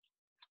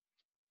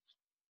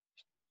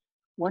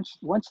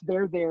 Once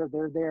they're there,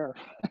 they're there.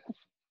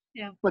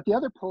 Yeah. But the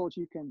other poles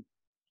you can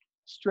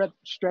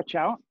stretch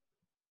out.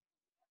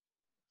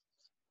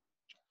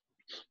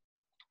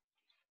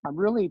 I'm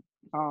really,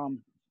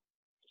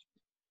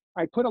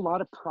 I put a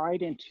lot of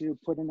pride into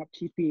putting up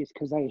teepees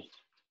because you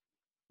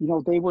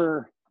know, they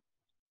were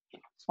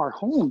our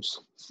homes,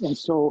 and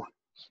so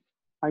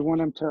I want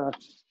them to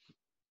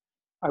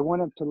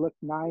look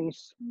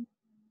nice,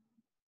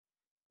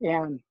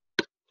 and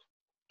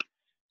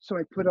so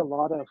I put a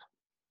lot of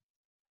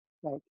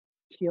like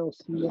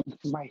TLC into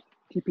my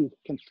teepee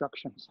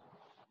constructions.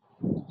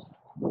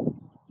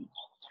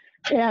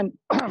 And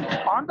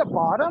on the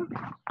bottom,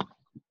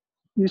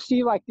 you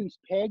see like these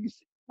pegs,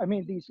 I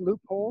mean, these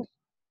loopholes,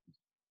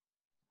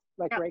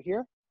 like right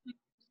here.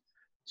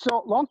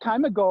 So a long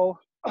time ago,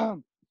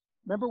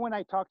 remember when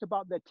I talked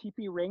about the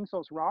Tipi rings,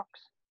 those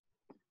rocks?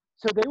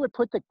 So they would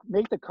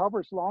make the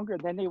covers longer,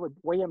 then they would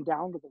weigh them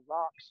down to the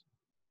rocks.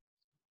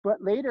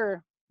 But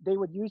later they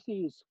would use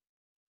these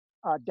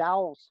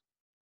dowels,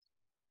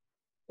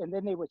 and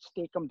then they would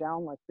stake them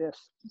down like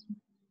this.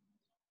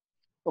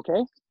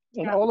 Okay?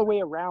 And all the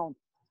way around.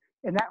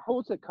 And that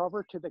holds the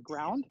cover to the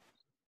ground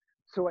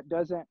so it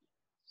doesn't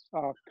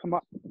come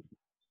up.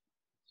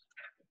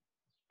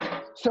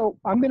 So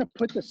I'm going to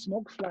put the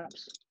smoke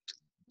flaps.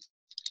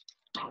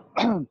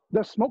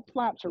 The smoke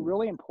flaps are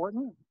really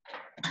important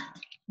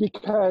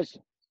because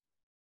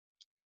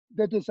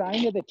the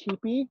design of the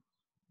teepee,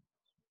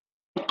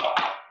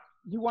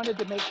 you wanted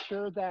to make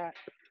sure that,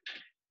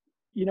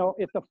 you know,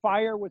 if the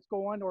fire was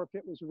going or if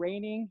it was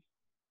raining,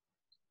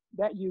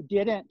 that you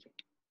didn't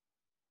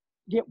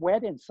get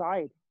wet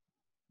inside.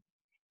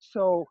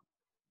 So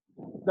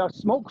the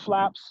smoke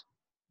flaps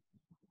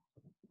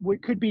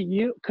could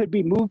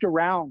be moved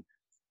around.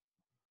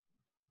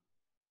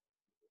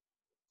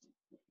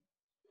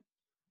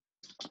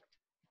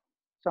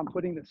 So I'm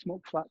putting the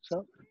smoke flaps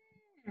up.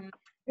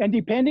 And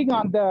depending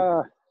on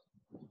the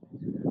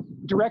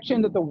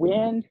direction of the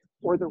wind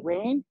or the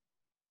rain,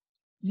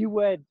 you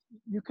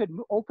could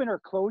open or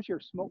close your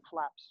smoke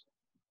flaps.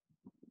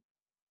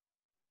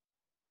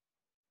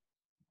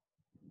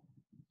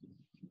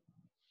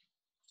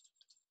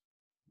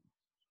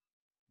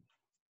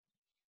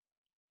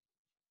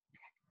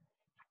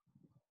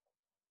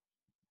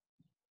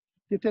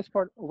 Get this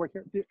part over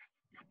here.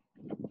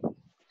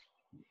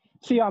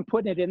 See how I'm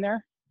putting it in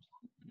there?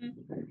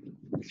 Mm-hmm.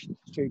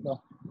 Here you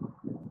go.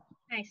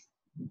 Nice.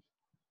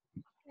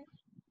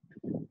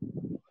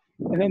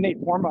 And then they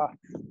form a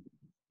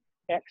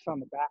X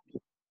on the back.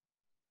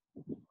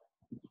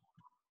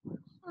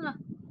 Huh.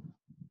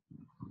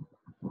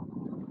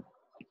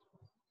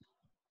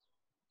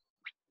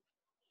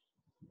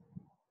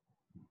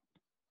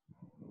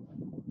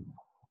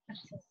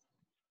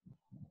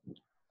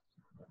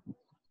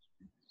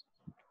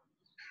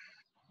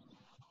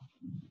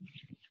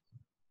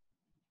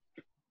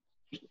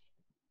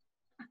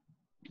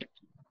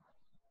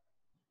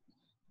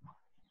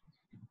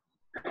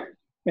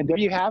 And there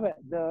you have it,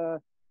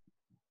 the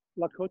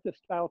Lakota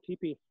style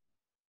teepee.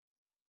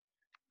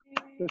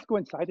 Let's go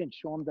inside and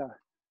show them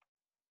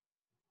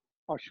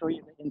I'll show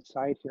you the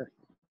inside here.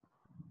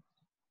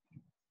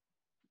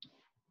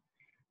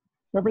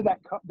 Remember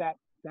that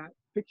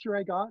picture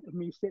I got of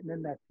me sitting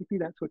in that teepee?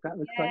 That's what that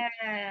looks like.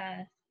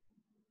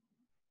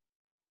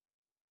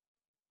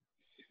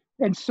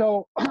 And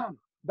so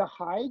the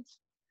hides,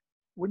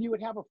 when you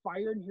would have a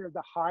fire in here,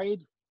 the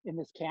hide in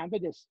this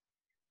canvas is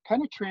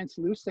kind of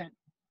translucent.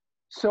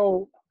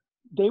 So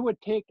they would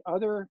take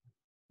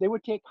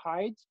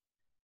hides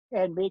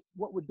and make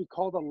what would be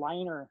called a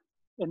liner.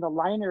 And the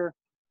liner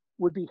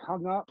would be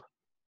hung up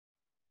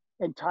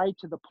and tied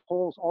to the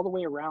poles all the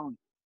way around.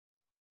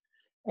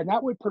 And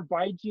that would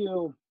provide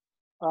you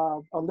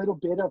a little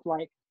bit of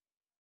like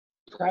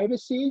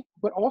privacy,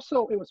 but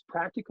also it was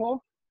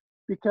practical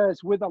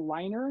because with a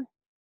liner,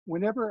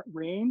 whenever it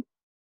rained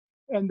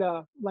and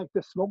the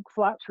smoke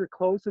flaps were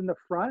closed in the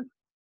front,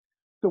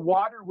 the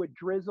water would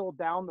drizzle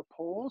down the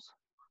poles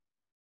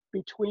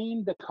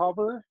between the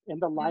cover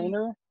and the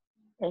liner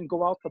and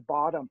go out the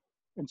bottom.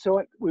 And so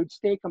it would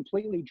stay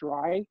completely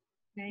dry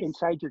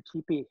inside your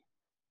teepee.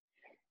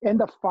 And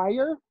the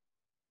fire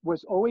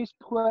was always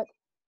put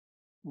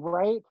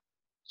right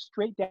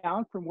straight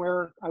down from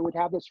where I would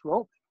have this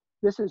rope.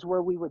 This is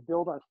where we would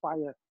build our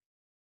fire.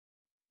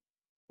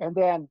 And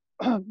then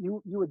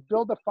you would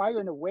build the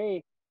fire in a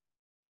way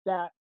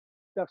that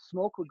the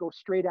smoke would go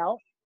straight out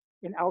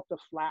and out the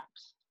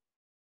flaps.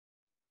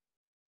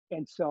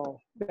 And so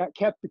that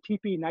kept the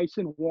teepee nice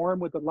and warm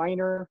with the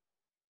liner.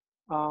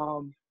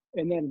 And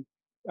then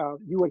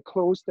you would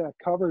close the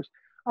covers.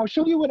 I'll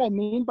show you what I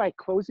mean by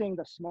closing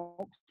the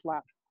smoke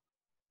flap.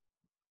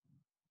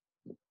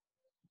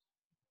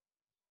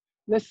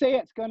 Let's say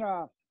it's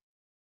gonna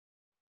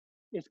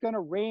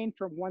rain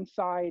from one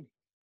side.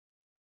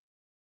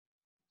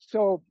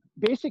 So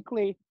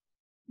basically,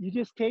 you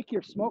just take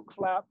your smoke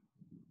flap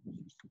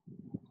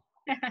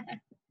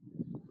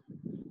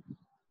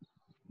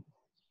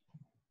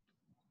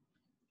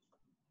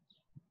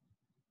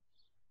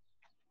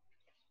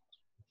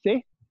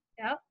see?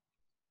 Yep.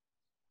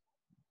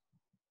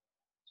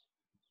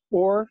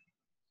 Or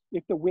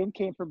if the wind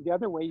came from the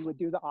other way, you would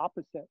do the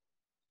opposite.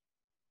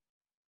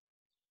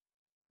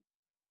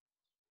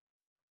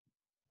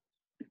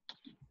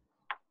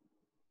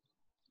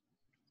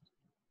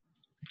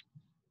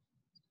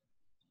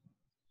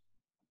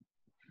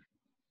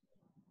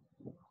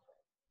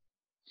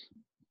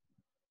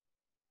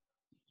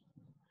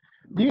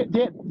 Do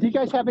you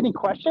guys have any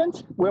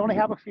questions? We only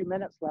have a few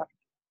minutes left.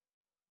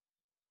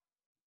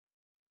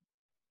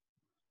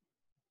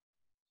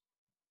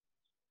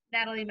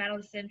 Natalie,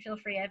 Madison, feel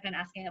free. I've been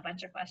asking a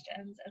bunch of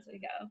questions as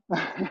we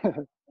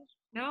go.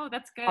 No,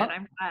 that's good.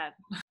 I'm glad.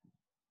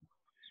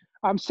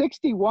 I'm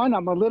 61.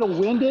 I'm a little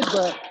winded,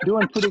 but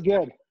doing pretty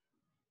good.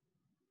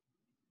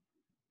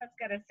 I was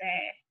gonna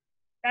say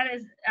that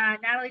is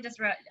Natalie just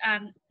wrote.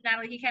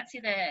 Natalie, he can't see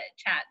the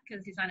chat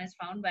because he's on his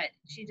phone, but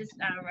she just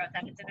wrote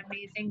that it's an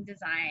amazing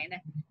design,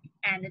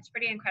 and it's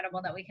pretty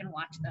incredible that we can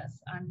watch this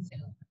on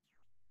Zoom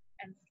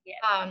and see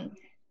it.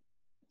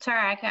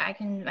 Sorry, I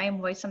can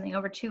voice something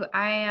over too.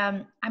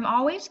 I'm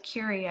always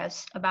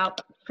curious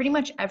about pretty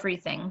much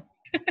everything.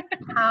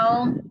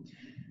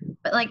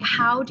 But like,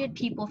 how did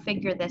people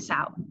figure this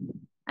out?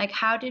 Like,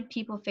 how did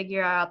people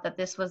figure out that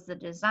this was the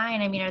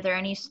design? I mean, are there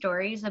any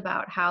stories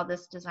about how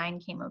this design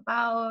came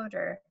about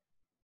or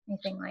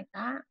anything like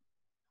that?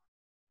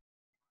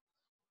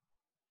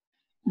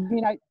 I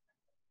mean, I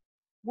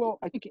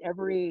think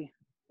every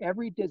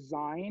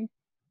design,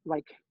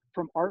 like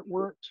from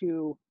artwork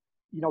to,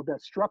 the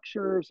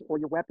structures or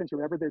your weapons or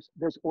whatever,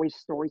 there's always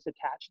stories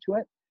attached to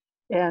it.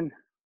 And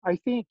I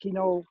think,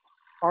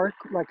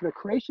 the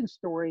creation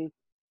story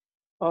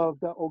of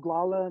the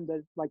Oglala and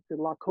the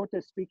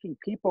Lakota speaking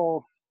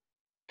people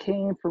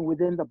came from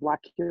within the Black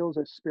Hills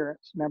of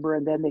spirits, remember?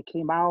 And then they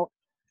came out,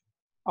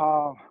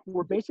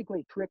 were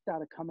basically tricked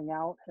out of coming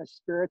out as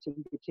spirits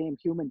and became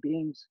human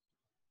beings,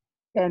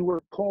 and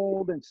were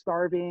cold and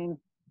starving.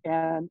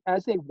 And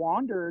as they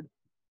wandered,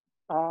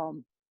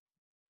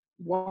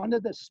 one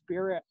of the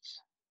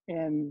spirits,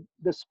 and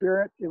the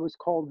spirit, it was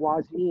called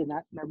Wazi, and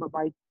that, remember,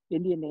 my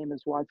Indian name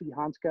is Wazi.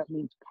 Hanska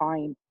means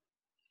pine.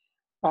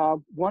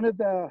 One of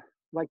the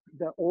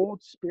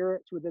old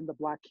spirits within the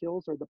Black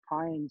Hills are the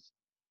pines.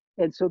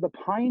 And so the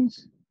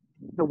pines,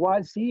 the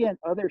Wazi and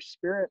other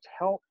spirits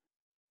help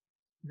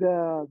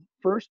the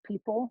first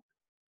people,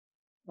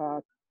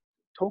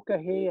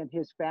 Tokahe and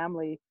his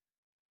family,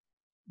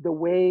 the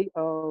way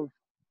of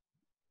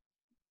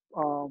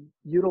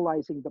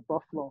utilizing the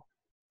buffalo.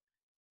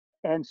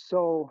 And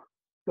so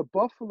the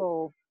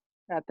buffalo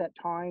at that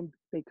time,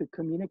 they could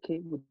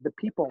communicate with the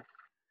people.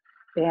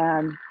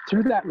 And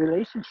through that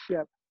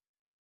relationship,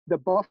 the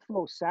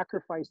buffalo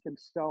sacrificed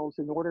themselves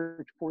in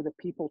order for the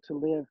people to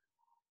live,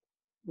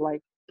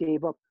 like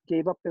gave up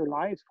their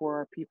lives for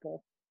our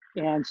people.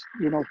 And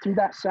through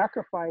that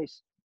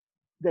sacrifice,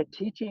 the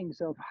teachings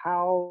of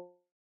how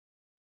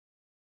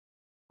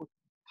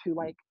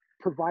to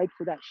provide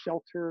for that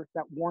shelter,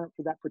 that warmth,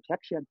 for that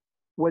protection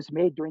was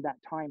made during that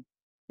time.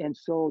 And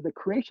so the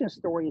creation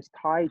story is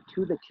tied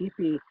to the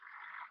teepee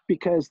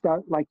because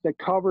the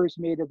covers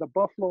made of the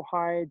buffalo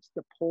hides,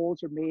 the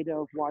poles are made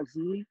of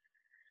wazi,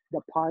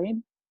 the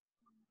pine.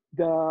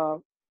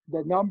 The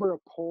number of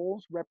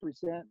poles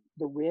represent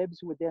the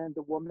ribs within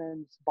the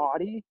woman's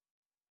body.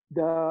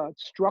 The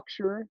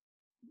structure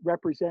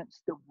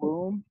represents the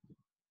room.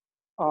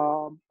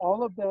 All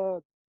of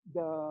the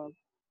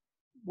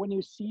when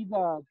you see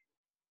the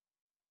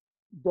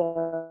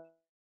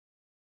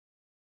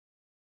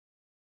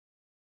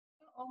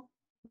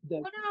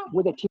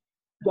with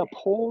the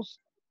poles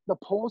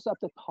at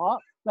the top,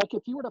 like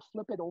if you were to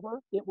flip it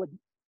over, it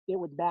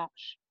would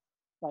match.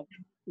 Like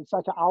it's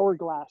like an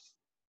hourglass.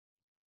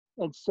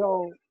 And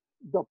so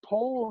the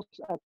poles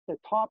at the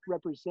top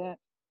represent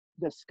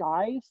the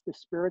skies, the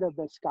spirit of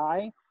the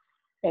sky,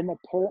 and the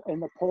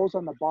poles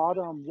on the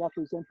bottom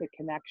represent the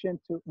connection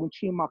to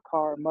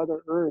Unchimakar,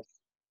 Mother Earth.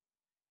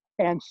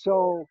 And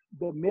so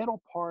the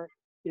middle part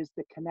is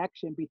the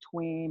connection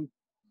between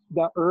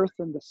the earth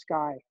and the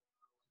sky.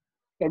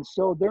 And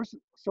so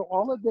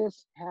all of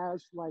this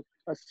has like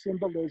a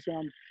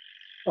symbolism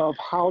of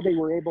how they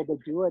were able to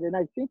do it. And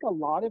I think a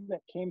lot of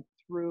it came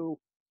through,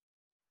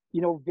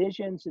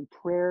 visions and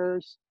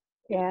prayers.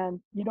 And,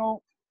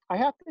 I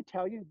have to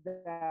tell you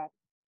that,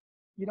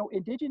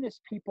 indigenous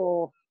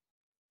people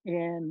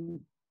in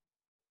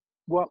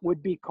what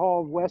would be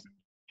called West,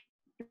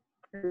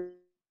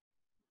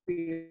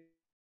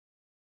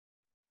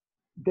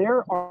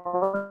 there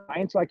are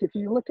signs, like if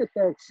you look at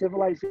the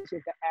civilizations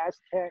of the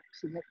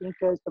Aztecs and the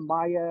Incas, the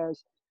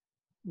Mayas,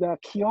 the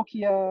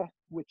Kiokia,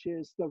 which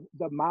is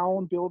the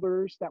mound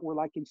builders that were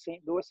like in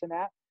St. Louis and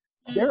that,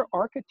 their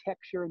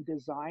architecture and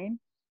design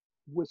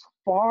was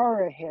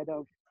far ahead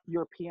of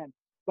European.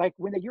 Like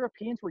when the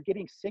Europeans were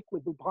getting sick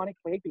with bubonic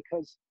plague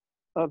because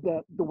of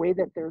the way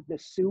that the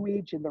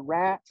sewage and the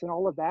rats and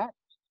all of that,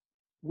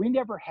 we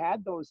never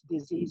had those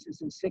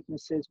diseases and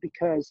sicknesses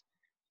because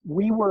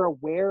we were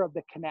aware of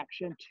the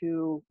connection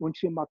to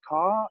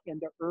Unchimaka and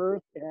the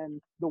earth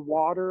and the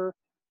water.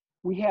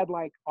 We had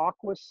like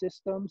aqua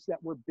systems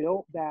that were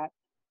built that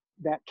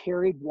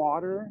carried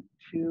water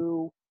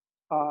to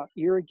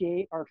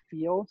irrigate our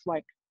fields,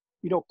 like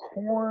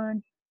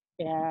corn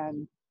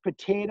and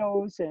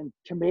potatoes and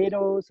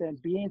tomatoes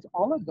and beans.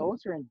 All of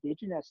those are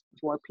indigenous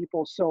to our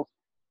people. So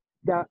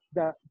the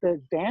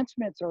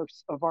advancements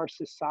of our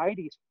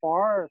societies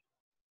were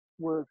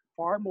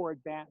far more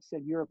advanced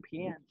than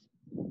Europeans.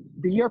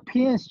 The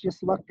Europeans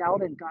just lucked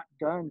out and got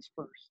guns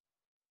first,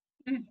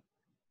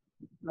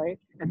 right?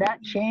 And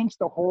that changed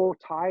the whole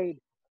tide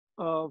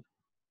of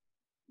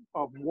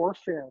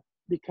warfare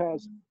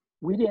because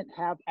we didn't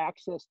have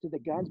access to the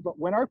guns. But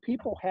when our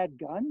people had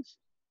guns,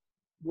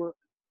 were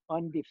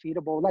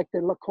undefeatable. Like the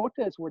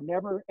Lakotas were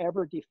never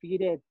ever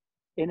defeated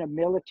in a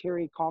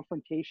military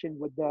confrontation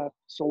with the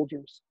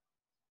soldiers.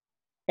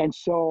 And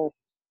so,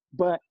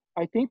 but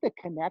I think the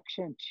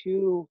connection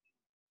to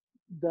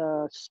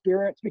the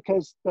spirits,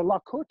 because the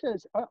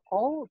Lakotas,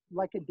 all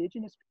like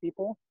indigenous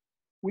people,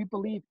 we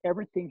believe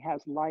everything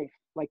has life.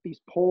 Like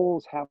these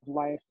poles have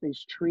life,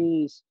 these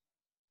trees,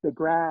 the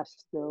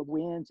grass, the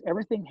winds,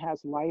 everything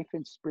has life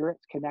and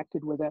spirits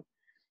connected with it.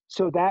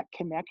 So that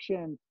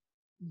connection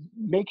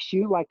makes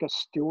you like a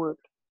steward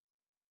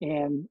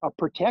and a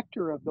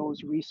protector of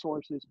those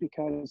resources,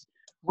 because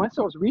once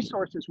those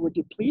resources were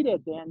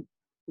depleted, then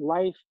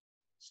life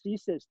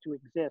ceases to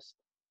exist.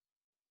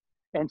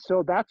 And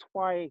so that's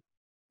why,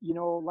 you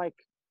know, like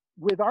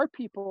with our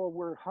people,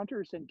 we're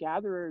hunters and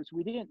gatherers.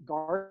 We didn't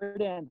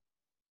garden,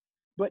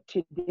 but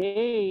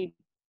today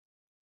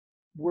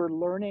we're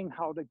learning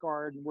how to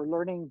garden. We're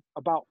learning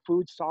about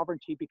food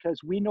sovereignty, because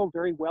we know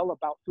very well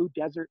about food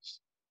deserts,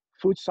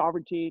 food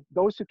sovereignty.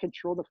 Those who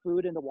control the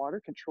food and the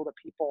water control the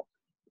people.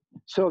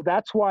 So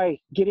that's why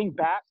getting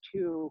back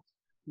to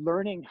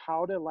learning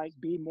how to like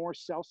be more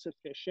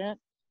self-sufficient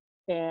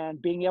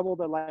and being able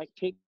to like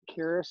take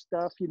care of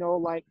stuff, you know,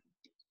 like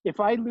if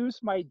I lose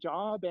my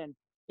job and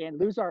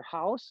lose our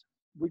house,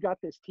 we got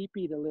this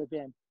teepee to live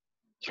in.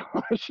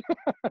 Josh,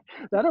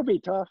 that'll be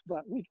tough,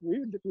 but we'd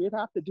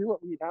have to do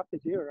what we'd have to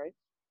do, right?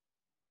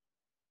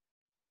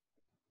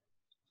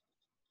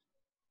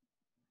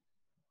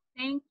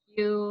 Thank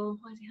you,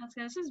 Wazi,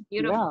 Hanska. This is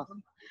beautiful.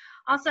 Yeah.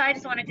 Also, I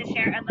just wanted to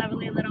share a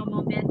lovely little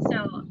moment.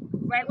 So,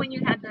 right when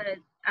you had the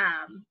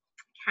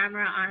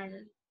camera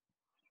on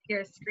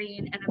your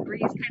screen and a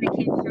breeze kind of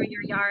came through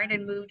your yard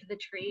and moved the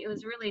tree, it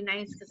was really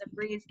nice because a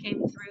breeze came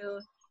through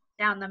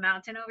down the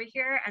mountain over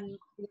here and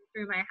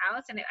through my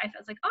house, and I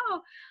was like,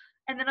 oh.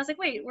 And then I was like,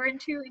 wait, we're in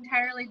two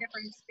entirely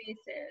different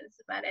spaces,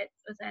 but it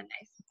was a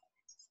nice.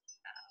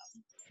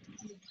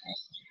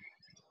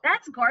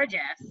 That's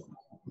gorgeous.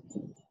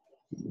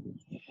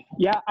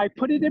 Yeah, I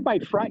put it in my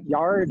front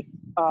yard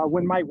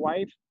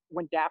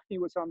when Daphne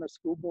was on the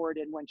school board,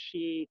 and when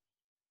she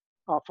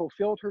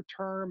fulfilled her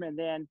term, and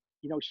then,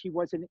 you know, she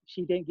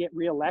didn't get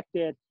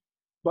reelected,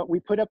 but we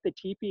put up the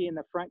teepee in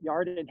the front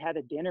yard and had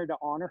a dinner to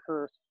honor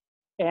her.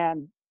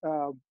 And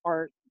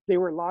there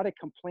were a lot of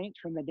complaints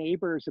from the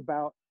neighbors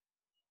about,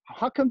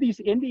 how come these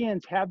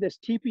Indians have this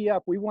teepee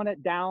up? We want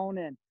it down.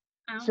 And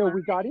so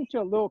we got into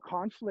a little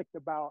conflict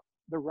about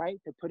the right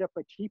to put up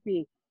a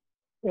teepee.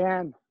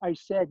 And I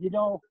said, you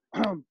know,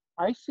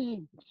 I see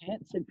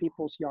tents in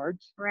people's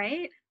yards.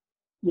 Right.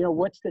 You know,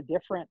 what's the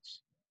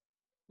difference?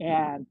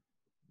 And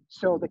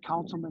so the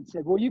councilman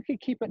said, well, you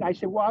could keep it. I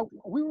said, well,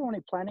 we were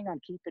only planning on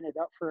keeping it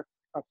up for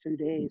a few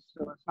days.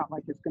 So it's not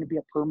like it's going to be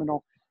a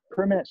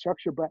permanent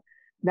structure. But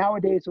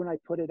nowadays, when I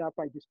put it up,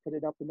 I just put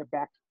it up in the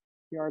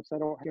backyard. So I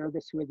don't share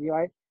this with you.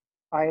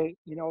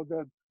 You know,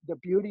 the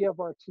beauty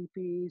of our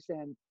teepees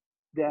and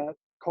the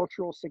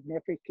cultural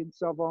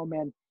significance of them.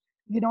 And,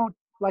 you know,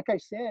 like I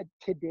said,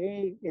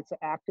 today it's an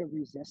act of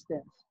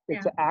resistance.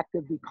 It's an act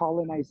of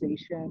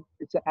decolonization.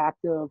 It's an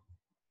act of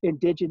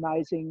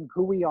indigenizing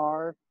who we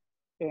are,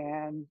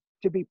 and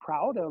to be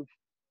proud of,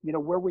 you know,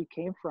 where we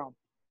came from,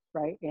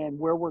 right? And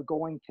where we're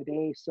going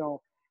today.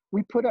 So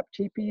we put up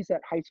teepees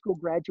at high school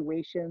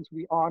graduations.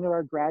 We honor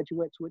our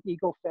graduates with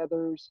eagle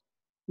feathers.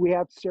 We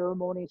have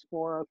ceremonies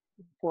for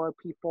our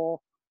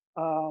people.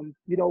 You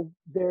know,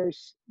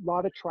 there's a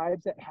lot of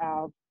tribes that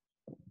have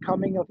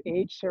coming of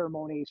age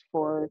ceremonies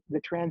for the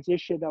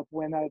transition of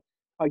when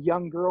a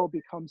young girl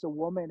becomes a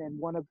woman. And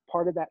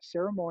part of that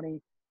ceremony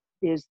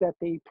is that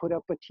they put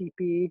up a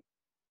teepee.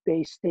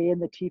 They stay in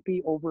the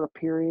teepee over a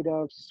period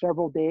of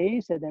several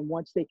days. And then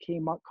once they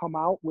come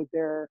out with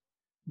their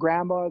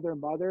grandma, their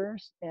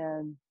mothers,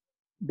 and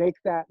make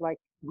that like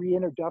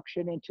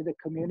reintroduction into the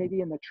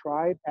community and the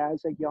tribe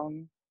as a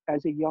young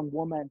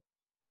woman.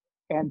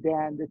 And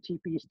then the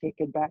teepee is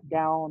taken back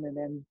down. And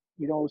then,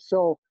 you know,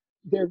 so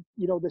there,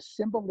 you know, the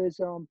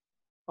symbolism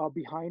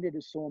behind it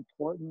is so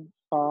important.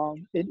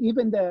 And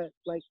even the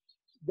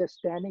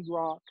Standing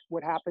Rock,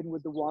 what happened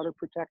with the water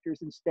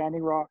protectors in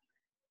Standing Rock,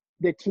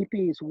 the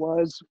teepees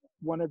was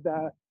one of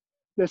the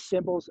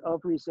symbols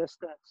of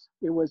resistance.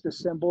 It was the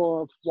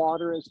symbol of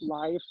water as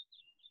life.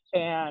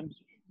 And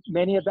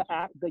many of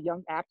the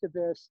young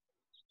activists,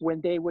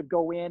 when they would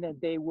go in and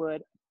they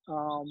would,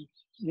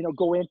 you know,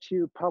 go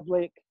into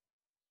public,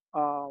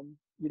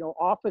 you know,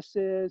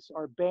 offices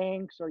or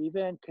banks or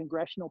even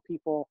congressional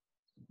people,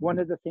 one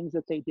of the things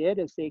that they did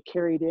is they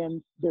carried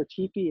in their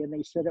teepee and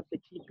they set up the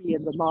teepee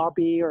in the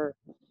lobby or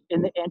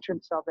in the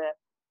entrance of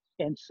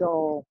it. And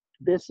so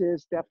this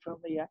is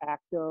definitely an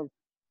act of,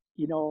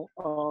 you know,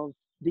 of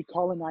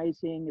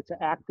decolonizing. It's an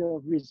act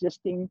of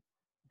resisting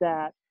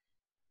that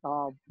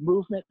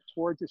movement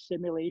towards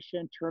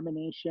assimilation,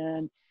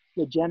 termination,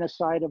 the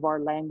genocide of our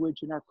language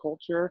and our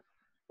culture.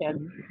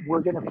 And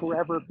we're going to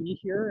forever be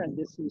here. And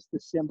this is the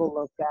symbol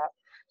of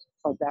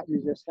that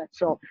resistance.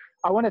 So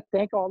I want to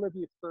thank all of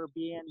you for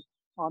being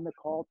on the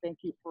call. Thank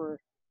you for,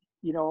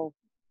 you know,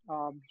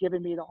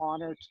 giving me the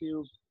honor to,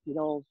 you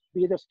know,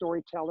 be the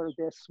storyteller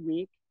this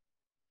week.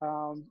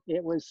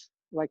 It was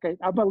like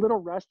I'm a little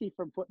rusty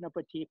from putting up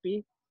a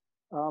teepee,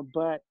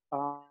 but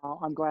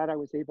I'm glad I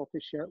was able to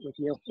share it with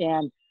you.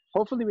 And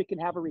hopefully we can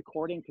have a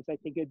recording, because I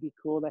think it'd be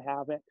cool to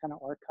have it kind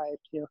of archived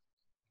too.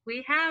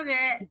 We have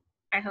it.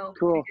 I hope.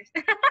 Cool.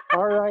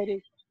 All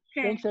righty.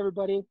 Okay. Thanks,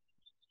 everybody.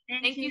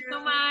 Thank you so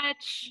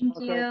much. Thank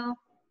Okay. you.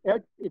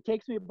 It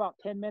takes me about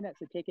 10 minutes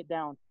to take it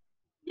down.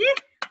 Yeah.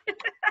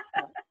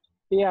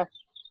 Yeah.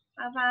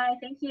 Bye-bye.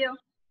 Thank you.